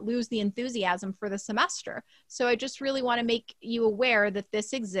and not lose the enthusiasm for the semester? So I just really want to make you aware that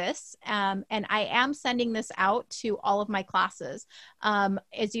this exists, and I am sending this out to all of my classes.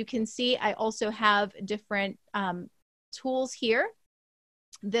 As you can see, I also have different tools here.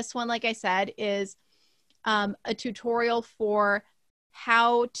 This one, like I said, is a tutorial for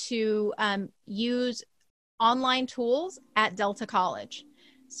how to use online tools at Delta College.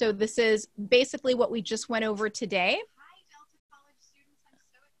 So this is basically what we just went over today. Hi, Delta College students. I'm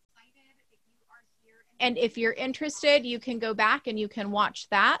so excited that you are here. And if you're interested, you can go back and you can watch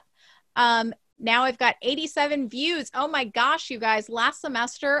that. Now I've got 87 views. Oh my gosh, you guys, last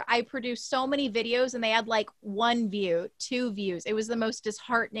semester I produced so many videos and they had like 1 view, 2 views. It was the most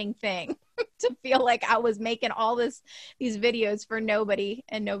disheartening thing to feel like I was making all these videos for nobody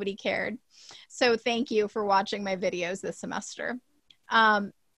and nobody cared. So thank you for watching my videos this semester.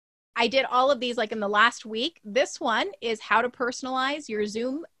 I did all of these like in the last week. This one is how to personalize your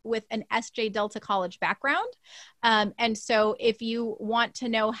Zoom with an SJ Delta College background. And so if you want to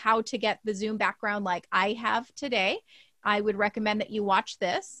know how to get the Zoom background like I have today, I would recommend that you watch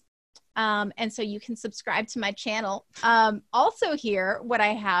this. And so you can subscribe to my channel. Also here, what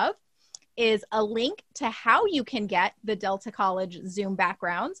I have is a link to how you can get the Delta College Zoom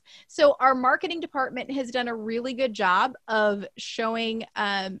backgrounds. So our marketing department has done a really good job of showing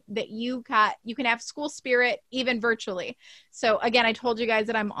that you can have school spirit even virtually. So again, I told you guys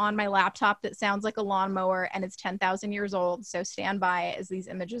that I'm on my laptop that sounds like a lawnmower and it's 10,000 years old. So stand by as these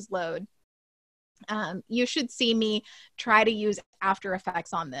images load. You should see me try to use After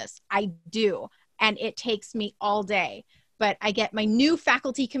Effects on this. I do, and it takes me all day. But I get my new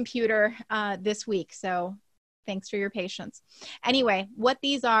faculty computer this week, so thanks for your patience. Anyway, what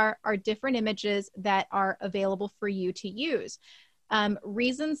these are different images that are available for you to use.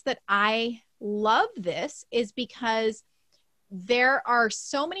 Reasons that I love this is because there are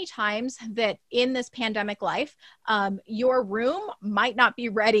so many times that in this pandemic life, your room might not be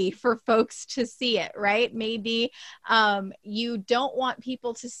ready for folks to see it, right? Maybe you don't want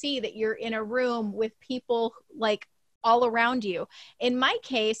people to see that you're in a room with people like all around you. In my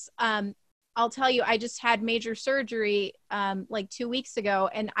case, I'll tell you, I just had major surgery like 2 weeks ago,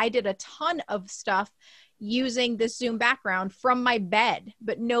 and I did a ton of stuff using this Zoom background from my bed,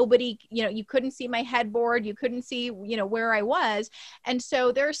 but nobody, you couldn't see my headboard, you couldn't see, where I was. And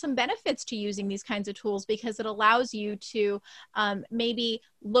so there are some benefits to using these kinds of tools because it allows you to maybe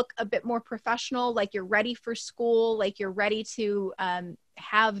look a bit more professional, like you're ready for school, like you're ready to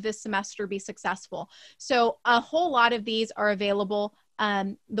have this semester be successful. So a whole lot of these are available.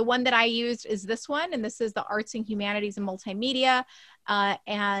 The one that I used is this one, and this is the Arts and Humanities and Multimedia.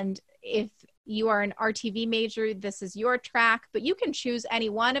 And if you are an RTV major, this is your track, but you can choose any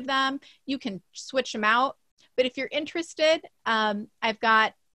one of them. You can switch them out. But if you're interested, I've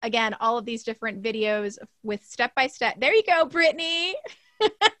got, again, all of these different videos with step-by-step. There you go, Brittany.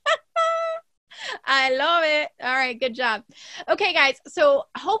 I love it. All right, good job. Okay, guys, so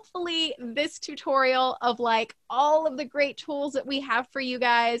hopefully this tutorial of like all of the great tools that we have for you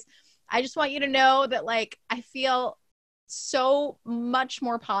guys, I just want you to know that like I feel so much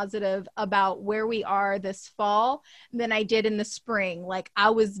more positive about where we are this fall than I did in the spring. Like I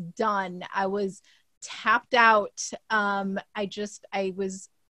was done. I was tapped out. I was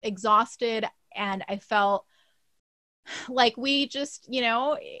exhausted, and I felt like we just, we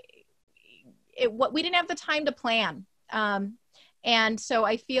didn't have the time to plan. And so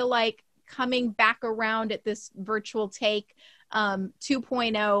I feel like coming back around at this virtual take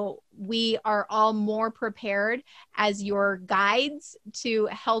 2.0, we are all more prepared as your guides to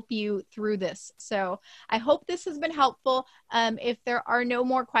help you through this. So I hope this has been helpful. If there are no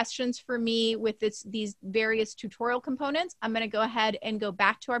more questions for me with these various tutorial components, I'm going to go ahead and go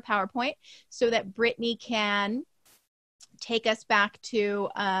back to our PowerPoint so that Brittany can take us back to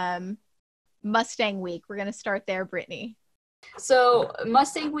Mustang Week. We're going to start there, Brittany. So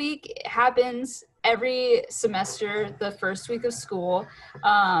Mustang Week happens every semester, the first week of school.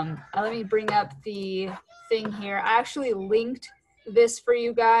 Let me bring up the thing here. I actually linked this for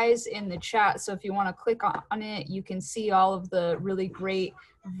you guys in the chat. So if you want to click on it, you can see all of the really great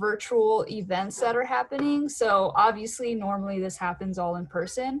virtual events that are happening. So obviously, normally this happens all in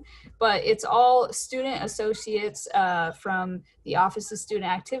person, but it's all student associates from the Office of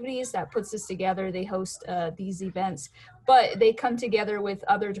Student Activities that puts this together. They host these events, but they come together with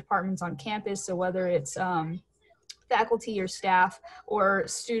other departments on campus. So whether it's faculty or staff or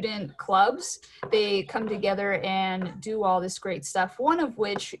student clubs, they come together and do all this great stuff. One of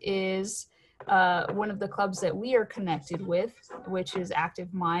which is one of the clubs that we are connected with, which is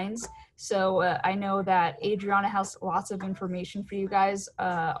Active Minds. So I know that Adriana has lots of information for you guys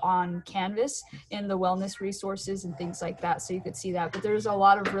on Canvas in the wellness resources and things like that, so you could see that. But there's a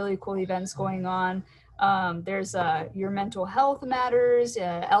lot of really cool events going on. There's Your Mental Health Matters,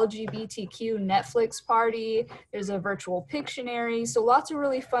 LGBTQ Netflix party, there's a virtual Pictionary, so lots of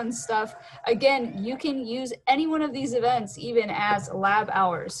really fun stuff. Again, you can use any one of these events even as lab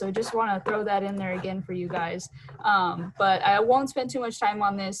hours, so just want to throw that in there again for you guys. But I won't spend too much time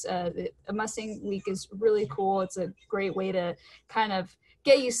on this. Mustang Week is really cool. It's a great way to kind of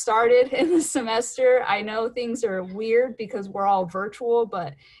get you started in the semester. I know things are weird because we're all virtual,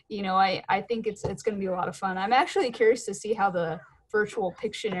 but I think it's going to be a lot of fun. I'm actually curious to see how the virtual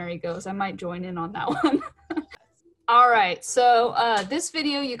Pictionary goes. I might join in on that one. All right, so this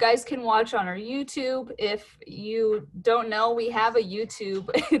video you guys can watch on our YouTube. If you don't know, we have a YouTube.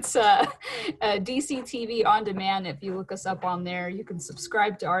 It's a DCTV on demand. If you look us up on there, you can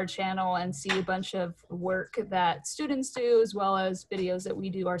subscribe to our channel and see a bunch of work that students do, as well as videos that we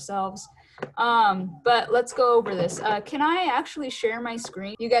do ourselves. But let's go over this. Can I actually share my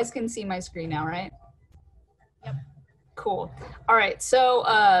screen? You guys can see my screen now, right? Yep. Cool. All right, so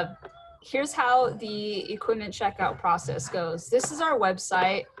here's how the equipment checkout process goes. This is our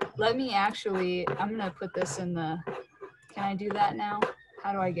website. Let me actually, I'm going to put this in the, can I do that now?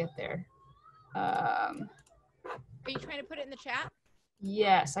 How do I get there? Are you trying to put it in the chat?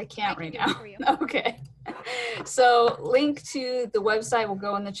 Yes, I can't right now. For you. Okay. So link to the website will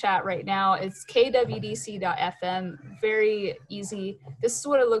go in the chat right now. It's kwdc.fm. Very easy. This is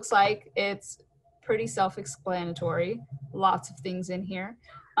what it looks like. It's pretty self-explanatory. Lots of things in here.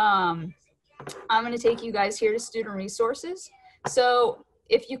 I'm going to take you guys here to student resources. So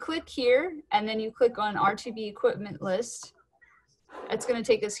if you click here and then you click on RTV equipment list, it's going to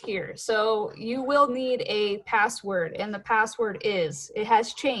take us here. So you will need a password, and the password it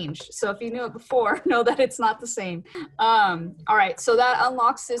has changed. So if you knew it before, know that it's not the same. All right, so that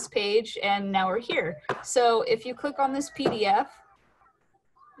unlocks this page, and now we're here. So if you click on this PDF,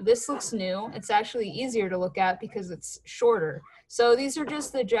 this looks new. It's actually easier to look at because it's shorter. So these are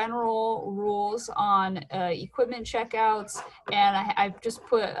just the general rules on equipment checkouts, and I've just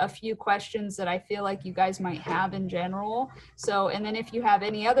put a few questions that I feel like you guys might have in general. So, and then if you have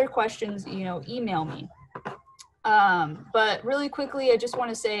any other questions, you know, email me. But really quickly, I just want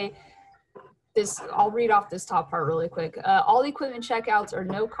to say this, I'll read off this top part really quick. All equipment checkouts are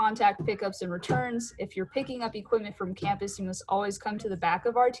no contact pickups and returns. If you're picking up equipment from campus, you must always come to the back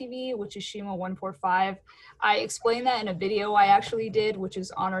of RTV, which is Shima 145. I explained that in a video I actually did, which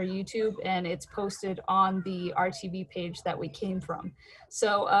is on our YouTube, and it's posted on the RTV page that we came from.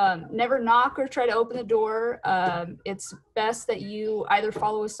 So never knock or try to open the door. It's best that you either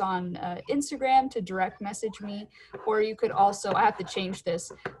follow us on Instagram to direct message me, or you could also, I have to change this,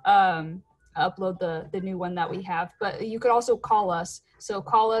 upload the new one that we have, but you could also call us. So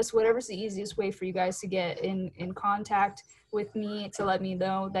call us, whatever's the easiest way for you guys to get in contact with me to let me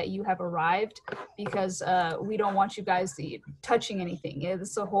know that you have arrived, because we don't want you guys to touching anything. Yeah,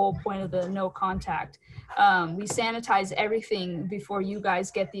 that's the whole point of the no contact. We sanitize everything before you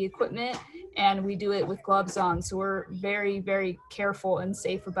guys get the equipment, and we do it with gloves on. So we're very, very careful and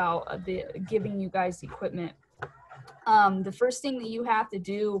safe about giving you guys the equipment. The first thing that you have to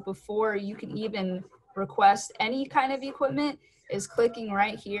do before you can even request any kind of equipment is clicking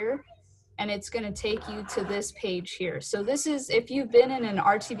right here, and it's going to take you to this page here. So this is, if you've been in an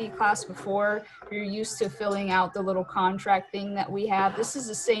RTV class before, you're used to filling out the little contract thing that we have. This is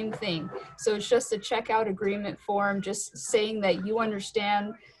the same thing. So it's just a checkout agreement form, just saying that you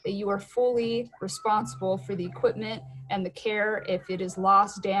understand that you are fully responsible for the equipment and the care. If it is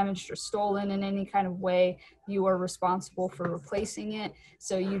lost, damaged, or stolen in any kind of way, you are responsible for replacing it.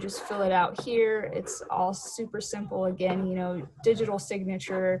 So you just fill it out here. It's all super simple. Again, you know, digital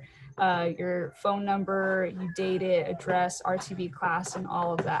signature, your phone number, you date it, address, RTV class, and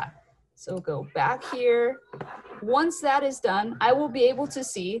all of that. So go back here. Once that is done, I will be able to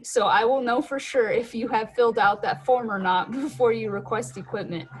see, so I will know for sure if you have filled out that form or not before you request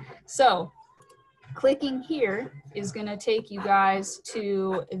equipment. So clicking here is going to take you guys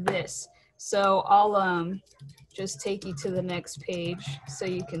to this. So I'll just take you to the next page so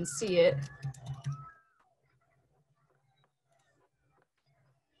you can see it.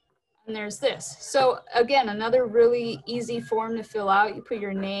 And there's this. So again, another really easy form to fill out. You put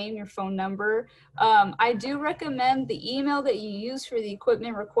your name, your phone number. I do recommend the email that you use for the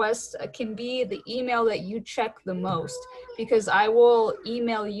equipment request can be the email that you check the most, because I will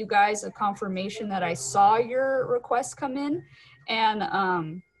email you guys a confirmation that I saw your request come in,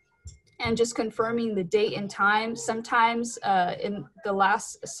 and just confirming the date and time. Sometimes in the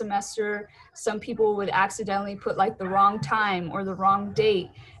last semester, some people would accidentally put like the wrong time or the wrong date,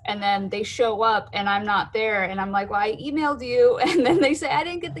 and then they show up and I'm not there, and I'm like, well, I emailed you, and then they say I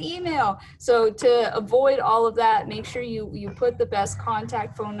didn't get the email. So to avoid all of that, make sure you put the best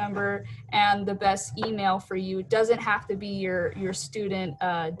contact phone number and the best email for you. It doesn't have to be your student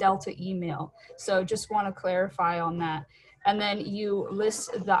Delta email. So just want to clarify on that. And then you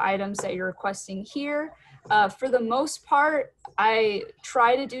list the items that you're requesting here. For the most part, I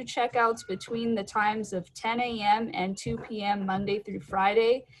try to do checkouts between the times of 10 a.m. and 2 p.m. Monday through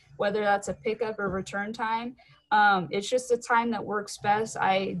Friday, whether that's a pickup or return time. It's just the time that works best.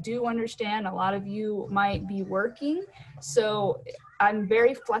 I do understand a lot of you might be working, so I'm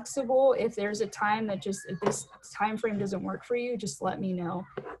very flexible. If there's a time that just, if this time frame doesn't work for you, just let me know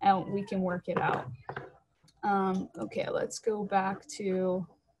and we can work it out. Okay, let's go back to,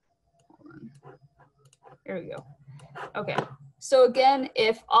 hold on. There we go. Okay, so again,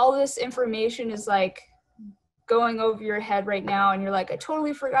 if all this information is like going over your head right now and you're like, I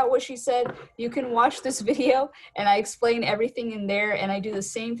totally forgot what she said, you can watch this video and I explain everything in there, and I do the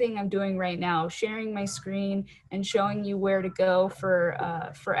same thing I'm doing right now, sharing my screen and showing you where to go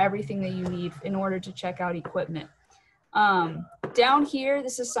for everything that you need in order to check out equipment. Down here,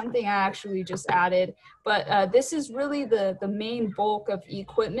 this is something I actually just added, but this is really the main bulk of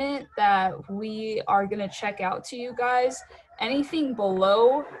equipment that we are going to check out to you guys. Anything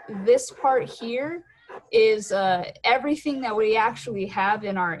below this part here is everything that we actually have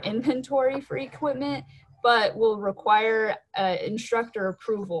in our inventory for equipment, but will require instructor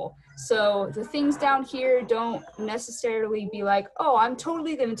approval. So the things down here don't necessarily be like, oh, I'm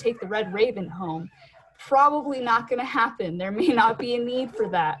totally going to take the Red Raven home. Probably not going to happen. There may not be a need for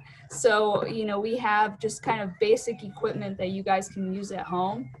that. So, you know, we have just kind of basic equipment that you guys can use at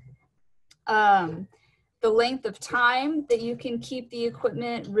home. The length of time that you can keep the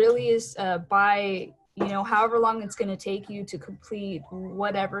equipment really is by, you know, however long it's going to take you to complete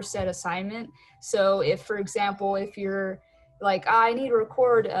whatever set assignment. So if, for example, if you're like, I need to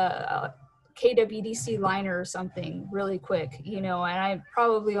record KWDC liner or something really quick, you know, and I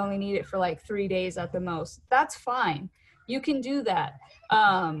probably only need it for like 3 days at the most. That's fine. You can do that.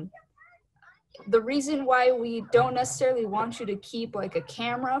 The reason why we don't necessarily want you to keep like a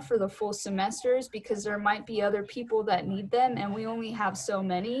camera for the full semester is because there might be other people that need them, and we only have so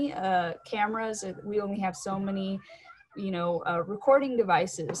many cameras. We only have so many, you know, recording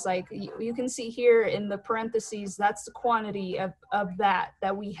devices. Like you can see here in the parentheses, that's the quantity of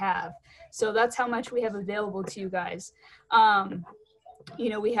that we have. So that's how much we have available to you guys. You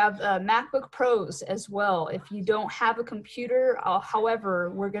know, we have MacBook Pros as well. If you don't have a computer, however,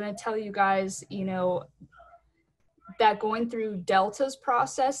 we're going to tell you guys, you know, that going through Delta's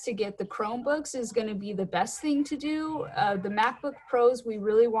process to get the Chromebooks is going to be the best thing to do. The MacBook Pros, we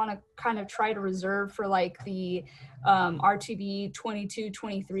really want to kind of try to reserve for like the RTV 22,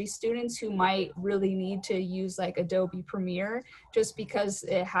 23 students who might really need to use like Adobe Premiere, just because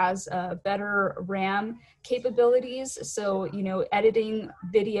it has better RAM capabilities. So, you know, editing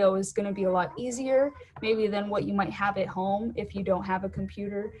video is going to be a lot easier maybe than what you might have at home if you don't have a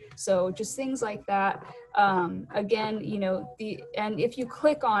computer. So just things like that. Again, you know, and if you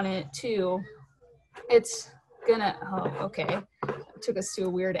click on it too, it's gonna, oh, okay, took us to a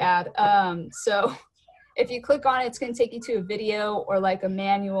weird ad. So if you click on it, it's going to take you to a video or like a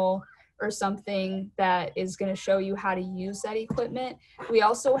manual or something that is going to show you how to use that equipment. We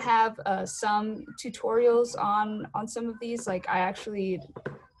also have some tutorials on some of these. Like I actually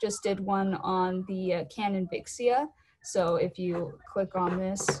just did one on the Canon Vixia. So if you click on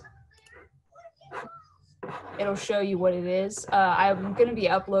this, it'll show you what it is. I'm going to be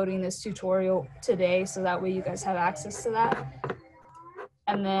uploading this tutorial today, so that way you guys have access to that.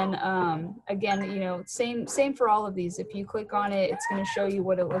 And then again, you know, same for all of these. If you click on it, it's going to show you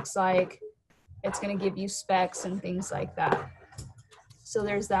what it looks like. It's going to give you specs and things like that. So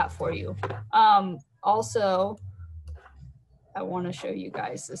there's that for you. Also, I want to show you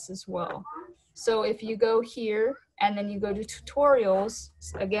guys this as well. So if you go here and then you go to tutorials,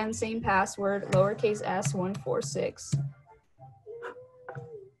 again, same password, lowercase s 146.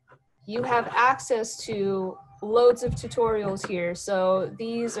 You have access to loads of tutorials here. So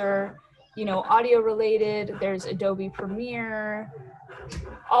these are, you know, audio related. There's Adobe Premiere,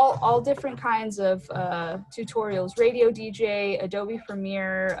 all different kinds of tutorials, radio DJ, Adobe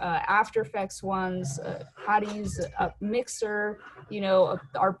Premiere, After Effects ones, how to use a mixer, you know,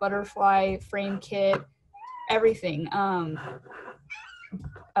 our butterfly frame kit, everything.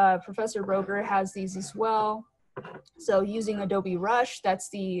 Professor Broger has these as well. So using Adobe Rush, that's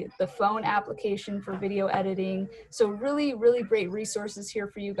the phone application for video editing. So really, really great resources here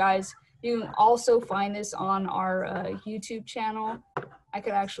for you guys. You can also find this on our YouTube channel. I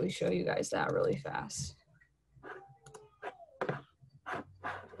could actually show you guys that really fast.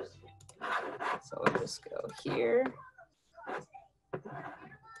 So I'll just go here.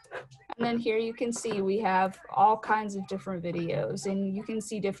 And then here you can see we have all kinds of different videos, and you can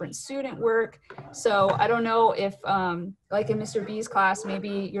see different student work. So I don't know if, like in Mr. B's class,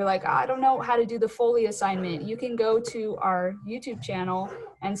 maybe you're like, I don't know how to do the Foley assignment. You can go to our YouTube channel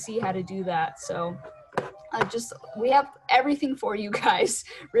and see how to do that. So we have everything for you guys,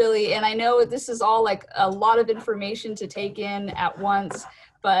 really. And I know this is all like a lot of information to take in at once,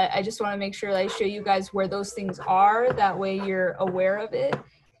 but I just want to make sure that I show you guys where those things are. That way you're aware of it.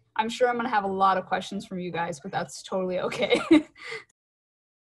 I'm sure I'm going to have a lot of questions from you guys, but that's totally okay.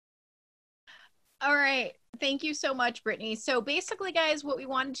 All right. Thank you so much, Brittany. So basically, guys, what we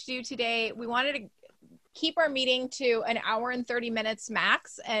wanted to do today, we wanted to keep our meeting to an hour and 30 minutes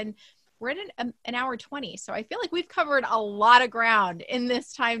max, and we're at an hour 20. So I feel like we've covered a lot of ground in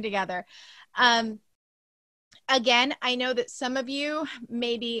this time together. Again, I know that some of you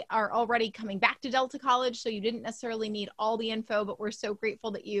maybe are already coming back to Delta College, so you didn't necessarily need all the info, but we're so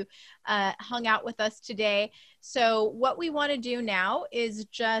grateful that you hung out with us today. So what we want to do now is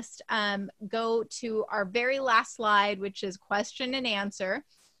just go to our very last slide, which is question and answer.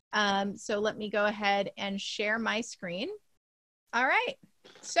 So let me go ahead and share my screen. All right.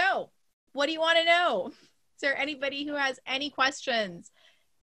 So what do you want to know? Is there anybody who has any questions?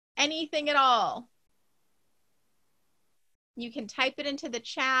 Anything at all? You can type it into the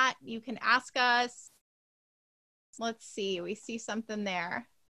chat. You can ask us. Let's see. We see something there.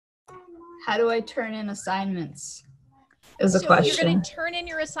 How do I turn in assignments? Is a question. You're going to turn in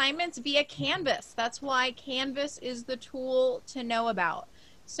your assignments via Canvas. That's why Canvas is the tool to know about.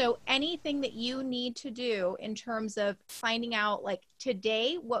 So anything that you need to do in terms of finding out, like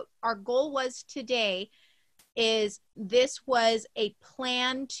today, what our goal was today is this was a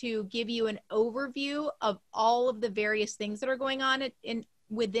plan to give you an overview of all of the various things that are going on in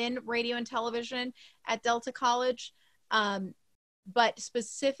within radio and television at Delta College. But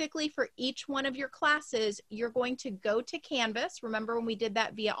specifically for each one of your classes, you're going to go to Canvas. Remember when we did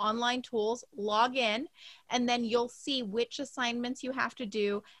that via online tools, log in, and then you'll see which assignments you have to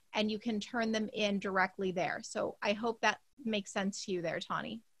do, and you can turn them in directly there. So I hope that makes sense to you there,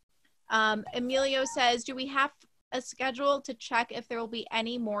 Tani. Emilio says, do we have a schedule to check if there will be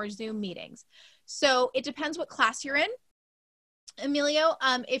any more Zoom meetings? So it depends what class you're in. Emilio,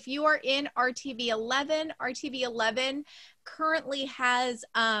 if you are in RTV 11 currently has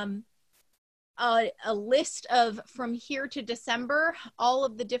a list of from here to December, all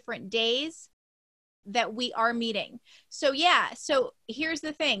of the different days that we are meeting. So yeah, so here's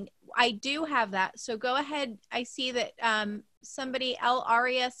the thing. I do have that. So go ahead. I see that somebody, L.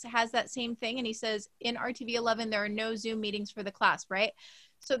 Arias, has that same thing. And he says, in RTV 11, there are no Zoom meetings for the class, right?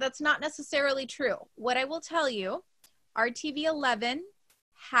 So that's not necessarily true. What I will tell you, RTV 11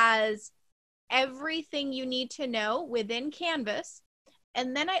 has everything you need to know within Canvas.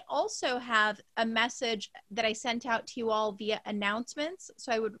 And then I also have a message that I sent out to you all via announcements.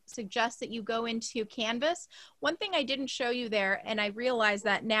 So I would suggest that you go into Canvas. One thing I didn't show you there, and I realize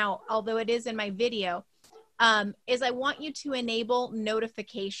that now, although it is in my video, is I want you to enable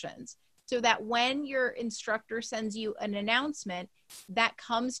notifications so that when your instructor sends you an announcement, that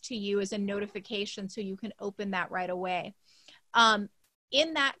comes to you as a notification so you can open that right away.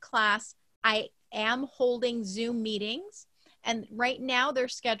 In that class, I am holding Zoom meetings, and right now they're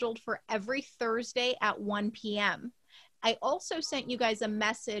scheduled for every Thursday at 1 p.m. I also sent you guys a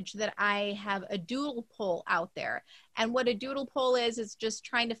message that I have a doodle poll out there. And what a doodle poll is just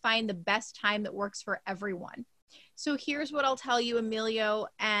trying to find the best time that works for everyone. So here's what I'll tell you, Emilio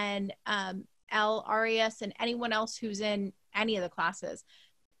and L. Arias and anyone else who's in any of the classes,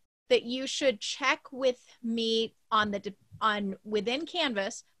 that you should check with me on within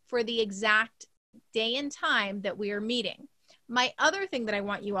Canvas for the exact day and time that we are meeting. My other thing that I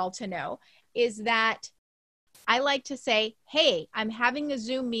want you all to know is that I like to say, hey, I'm having a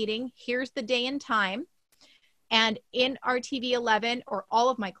Zoom meeting. Here's the day and time. And in RTV 11 or all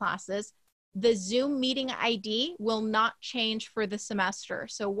of my classes, the Zoom meeting ID will not change for the semester.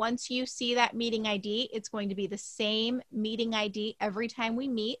 So once you see that meeting ID, it's going to be the same meeting ID every time we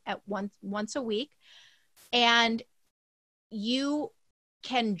meet at once a week. And you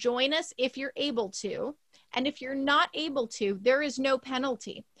can join us if you're able to. And if you're not able to, there is no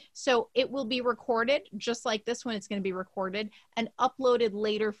penalty. So it will be recorded, just like this one, it's going to be recorded and uploaded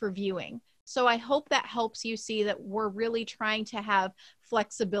later for viewing. So I hope that helps you see that we're really trying to have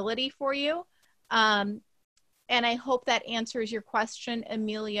flexibility for you. And I hope that answers your question,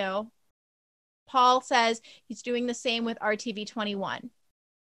 Emilio. Paul says he's doing the same with RTV 21.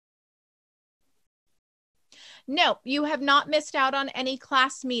 No, you have not missed out on any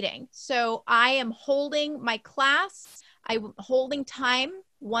class meeting. So I am holding my class. I'm holding time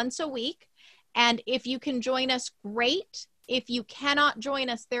once a week. And if you can join us, great. If you cannot join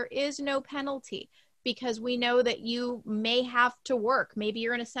us, there is no penalty, because we know that you may have to work. Maybe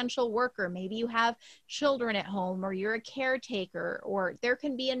you're an essential worker. Maybe you have children at home, or you're a caretaker, or there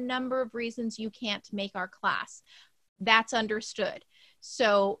can be a number of reasons you can't make our class. That's understood.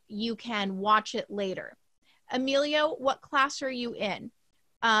 So you can watch it later. Emilio, what class are you in?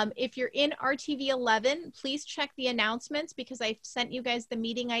 If you're in RTV 11, please check the announcements, because I've sent you guys the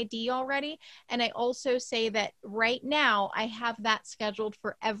meeting ID already. And I also say that right now I have that scheduled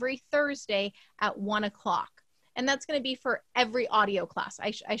for every Thursday at 1 o'clock. And that's going to be for every audio class.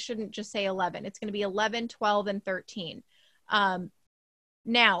 I shouldn't just say 11. It's going to be 11, 12, and 13.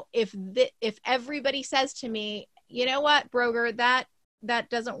 Now, if everybody says to me, you know what, Broger, that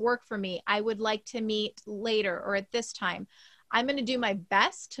doesn't work for me, I would like to meet later or at this time, I'm going to do my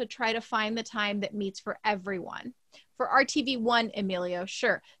best to try to find the time that meets for everyone. For RTV1, Emilio,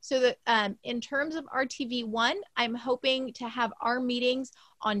 sure. So that in terms of RTV1, I'm hoping to have our meetings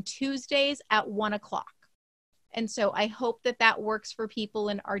on Tuesdays at 1 o'clock. And so I hope that that works for people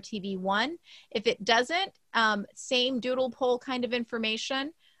in RTV1. If it doesn't, same doodle poll kind of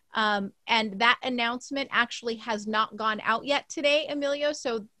information. And that announcement actually has not gone out yet today, Emilio.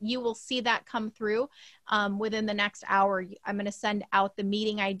 So you will see that come through within the next hour. I'm going to send out the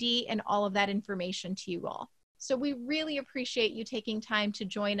meeting ID and all of that information to you all. So we really appreciate you taking time to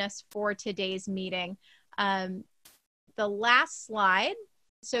join us for today's meeting. The last slide.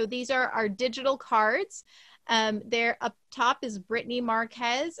 So these are our digital cards. There up top is Brittany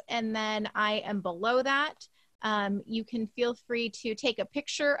Marquez, and then I am below that. You can feel free to take a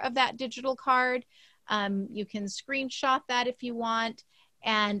picture of that digital card. You can screenshot that if you want,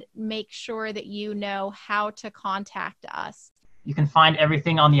 and make sure that you know how to contact us. You can find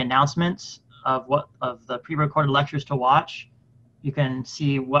everything on the announcements of the pre-recorded lectures to watch. You can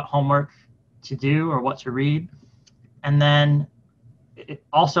see what homework to do or what to read. And then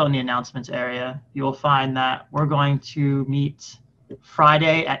also in the announcements area, you'll find that we're going to meet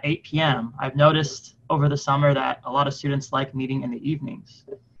Friday at 8 p.m. I've noticed over the summer that a lot of students like meeting in the evenings.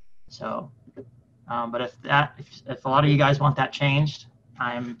 So, but if a lot of you guys want that changed,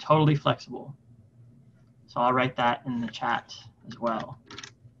 I'm totally flexible. So I'll write that in the chat as well.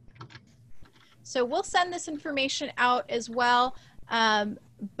 So we'll send this information out as well,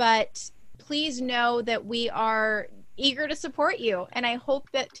 but please know that we are eager to support you, and I hope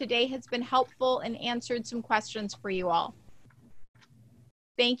that today has been helpful and answered some questions for you all.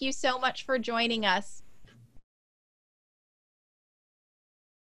 Thank you so much for joining us.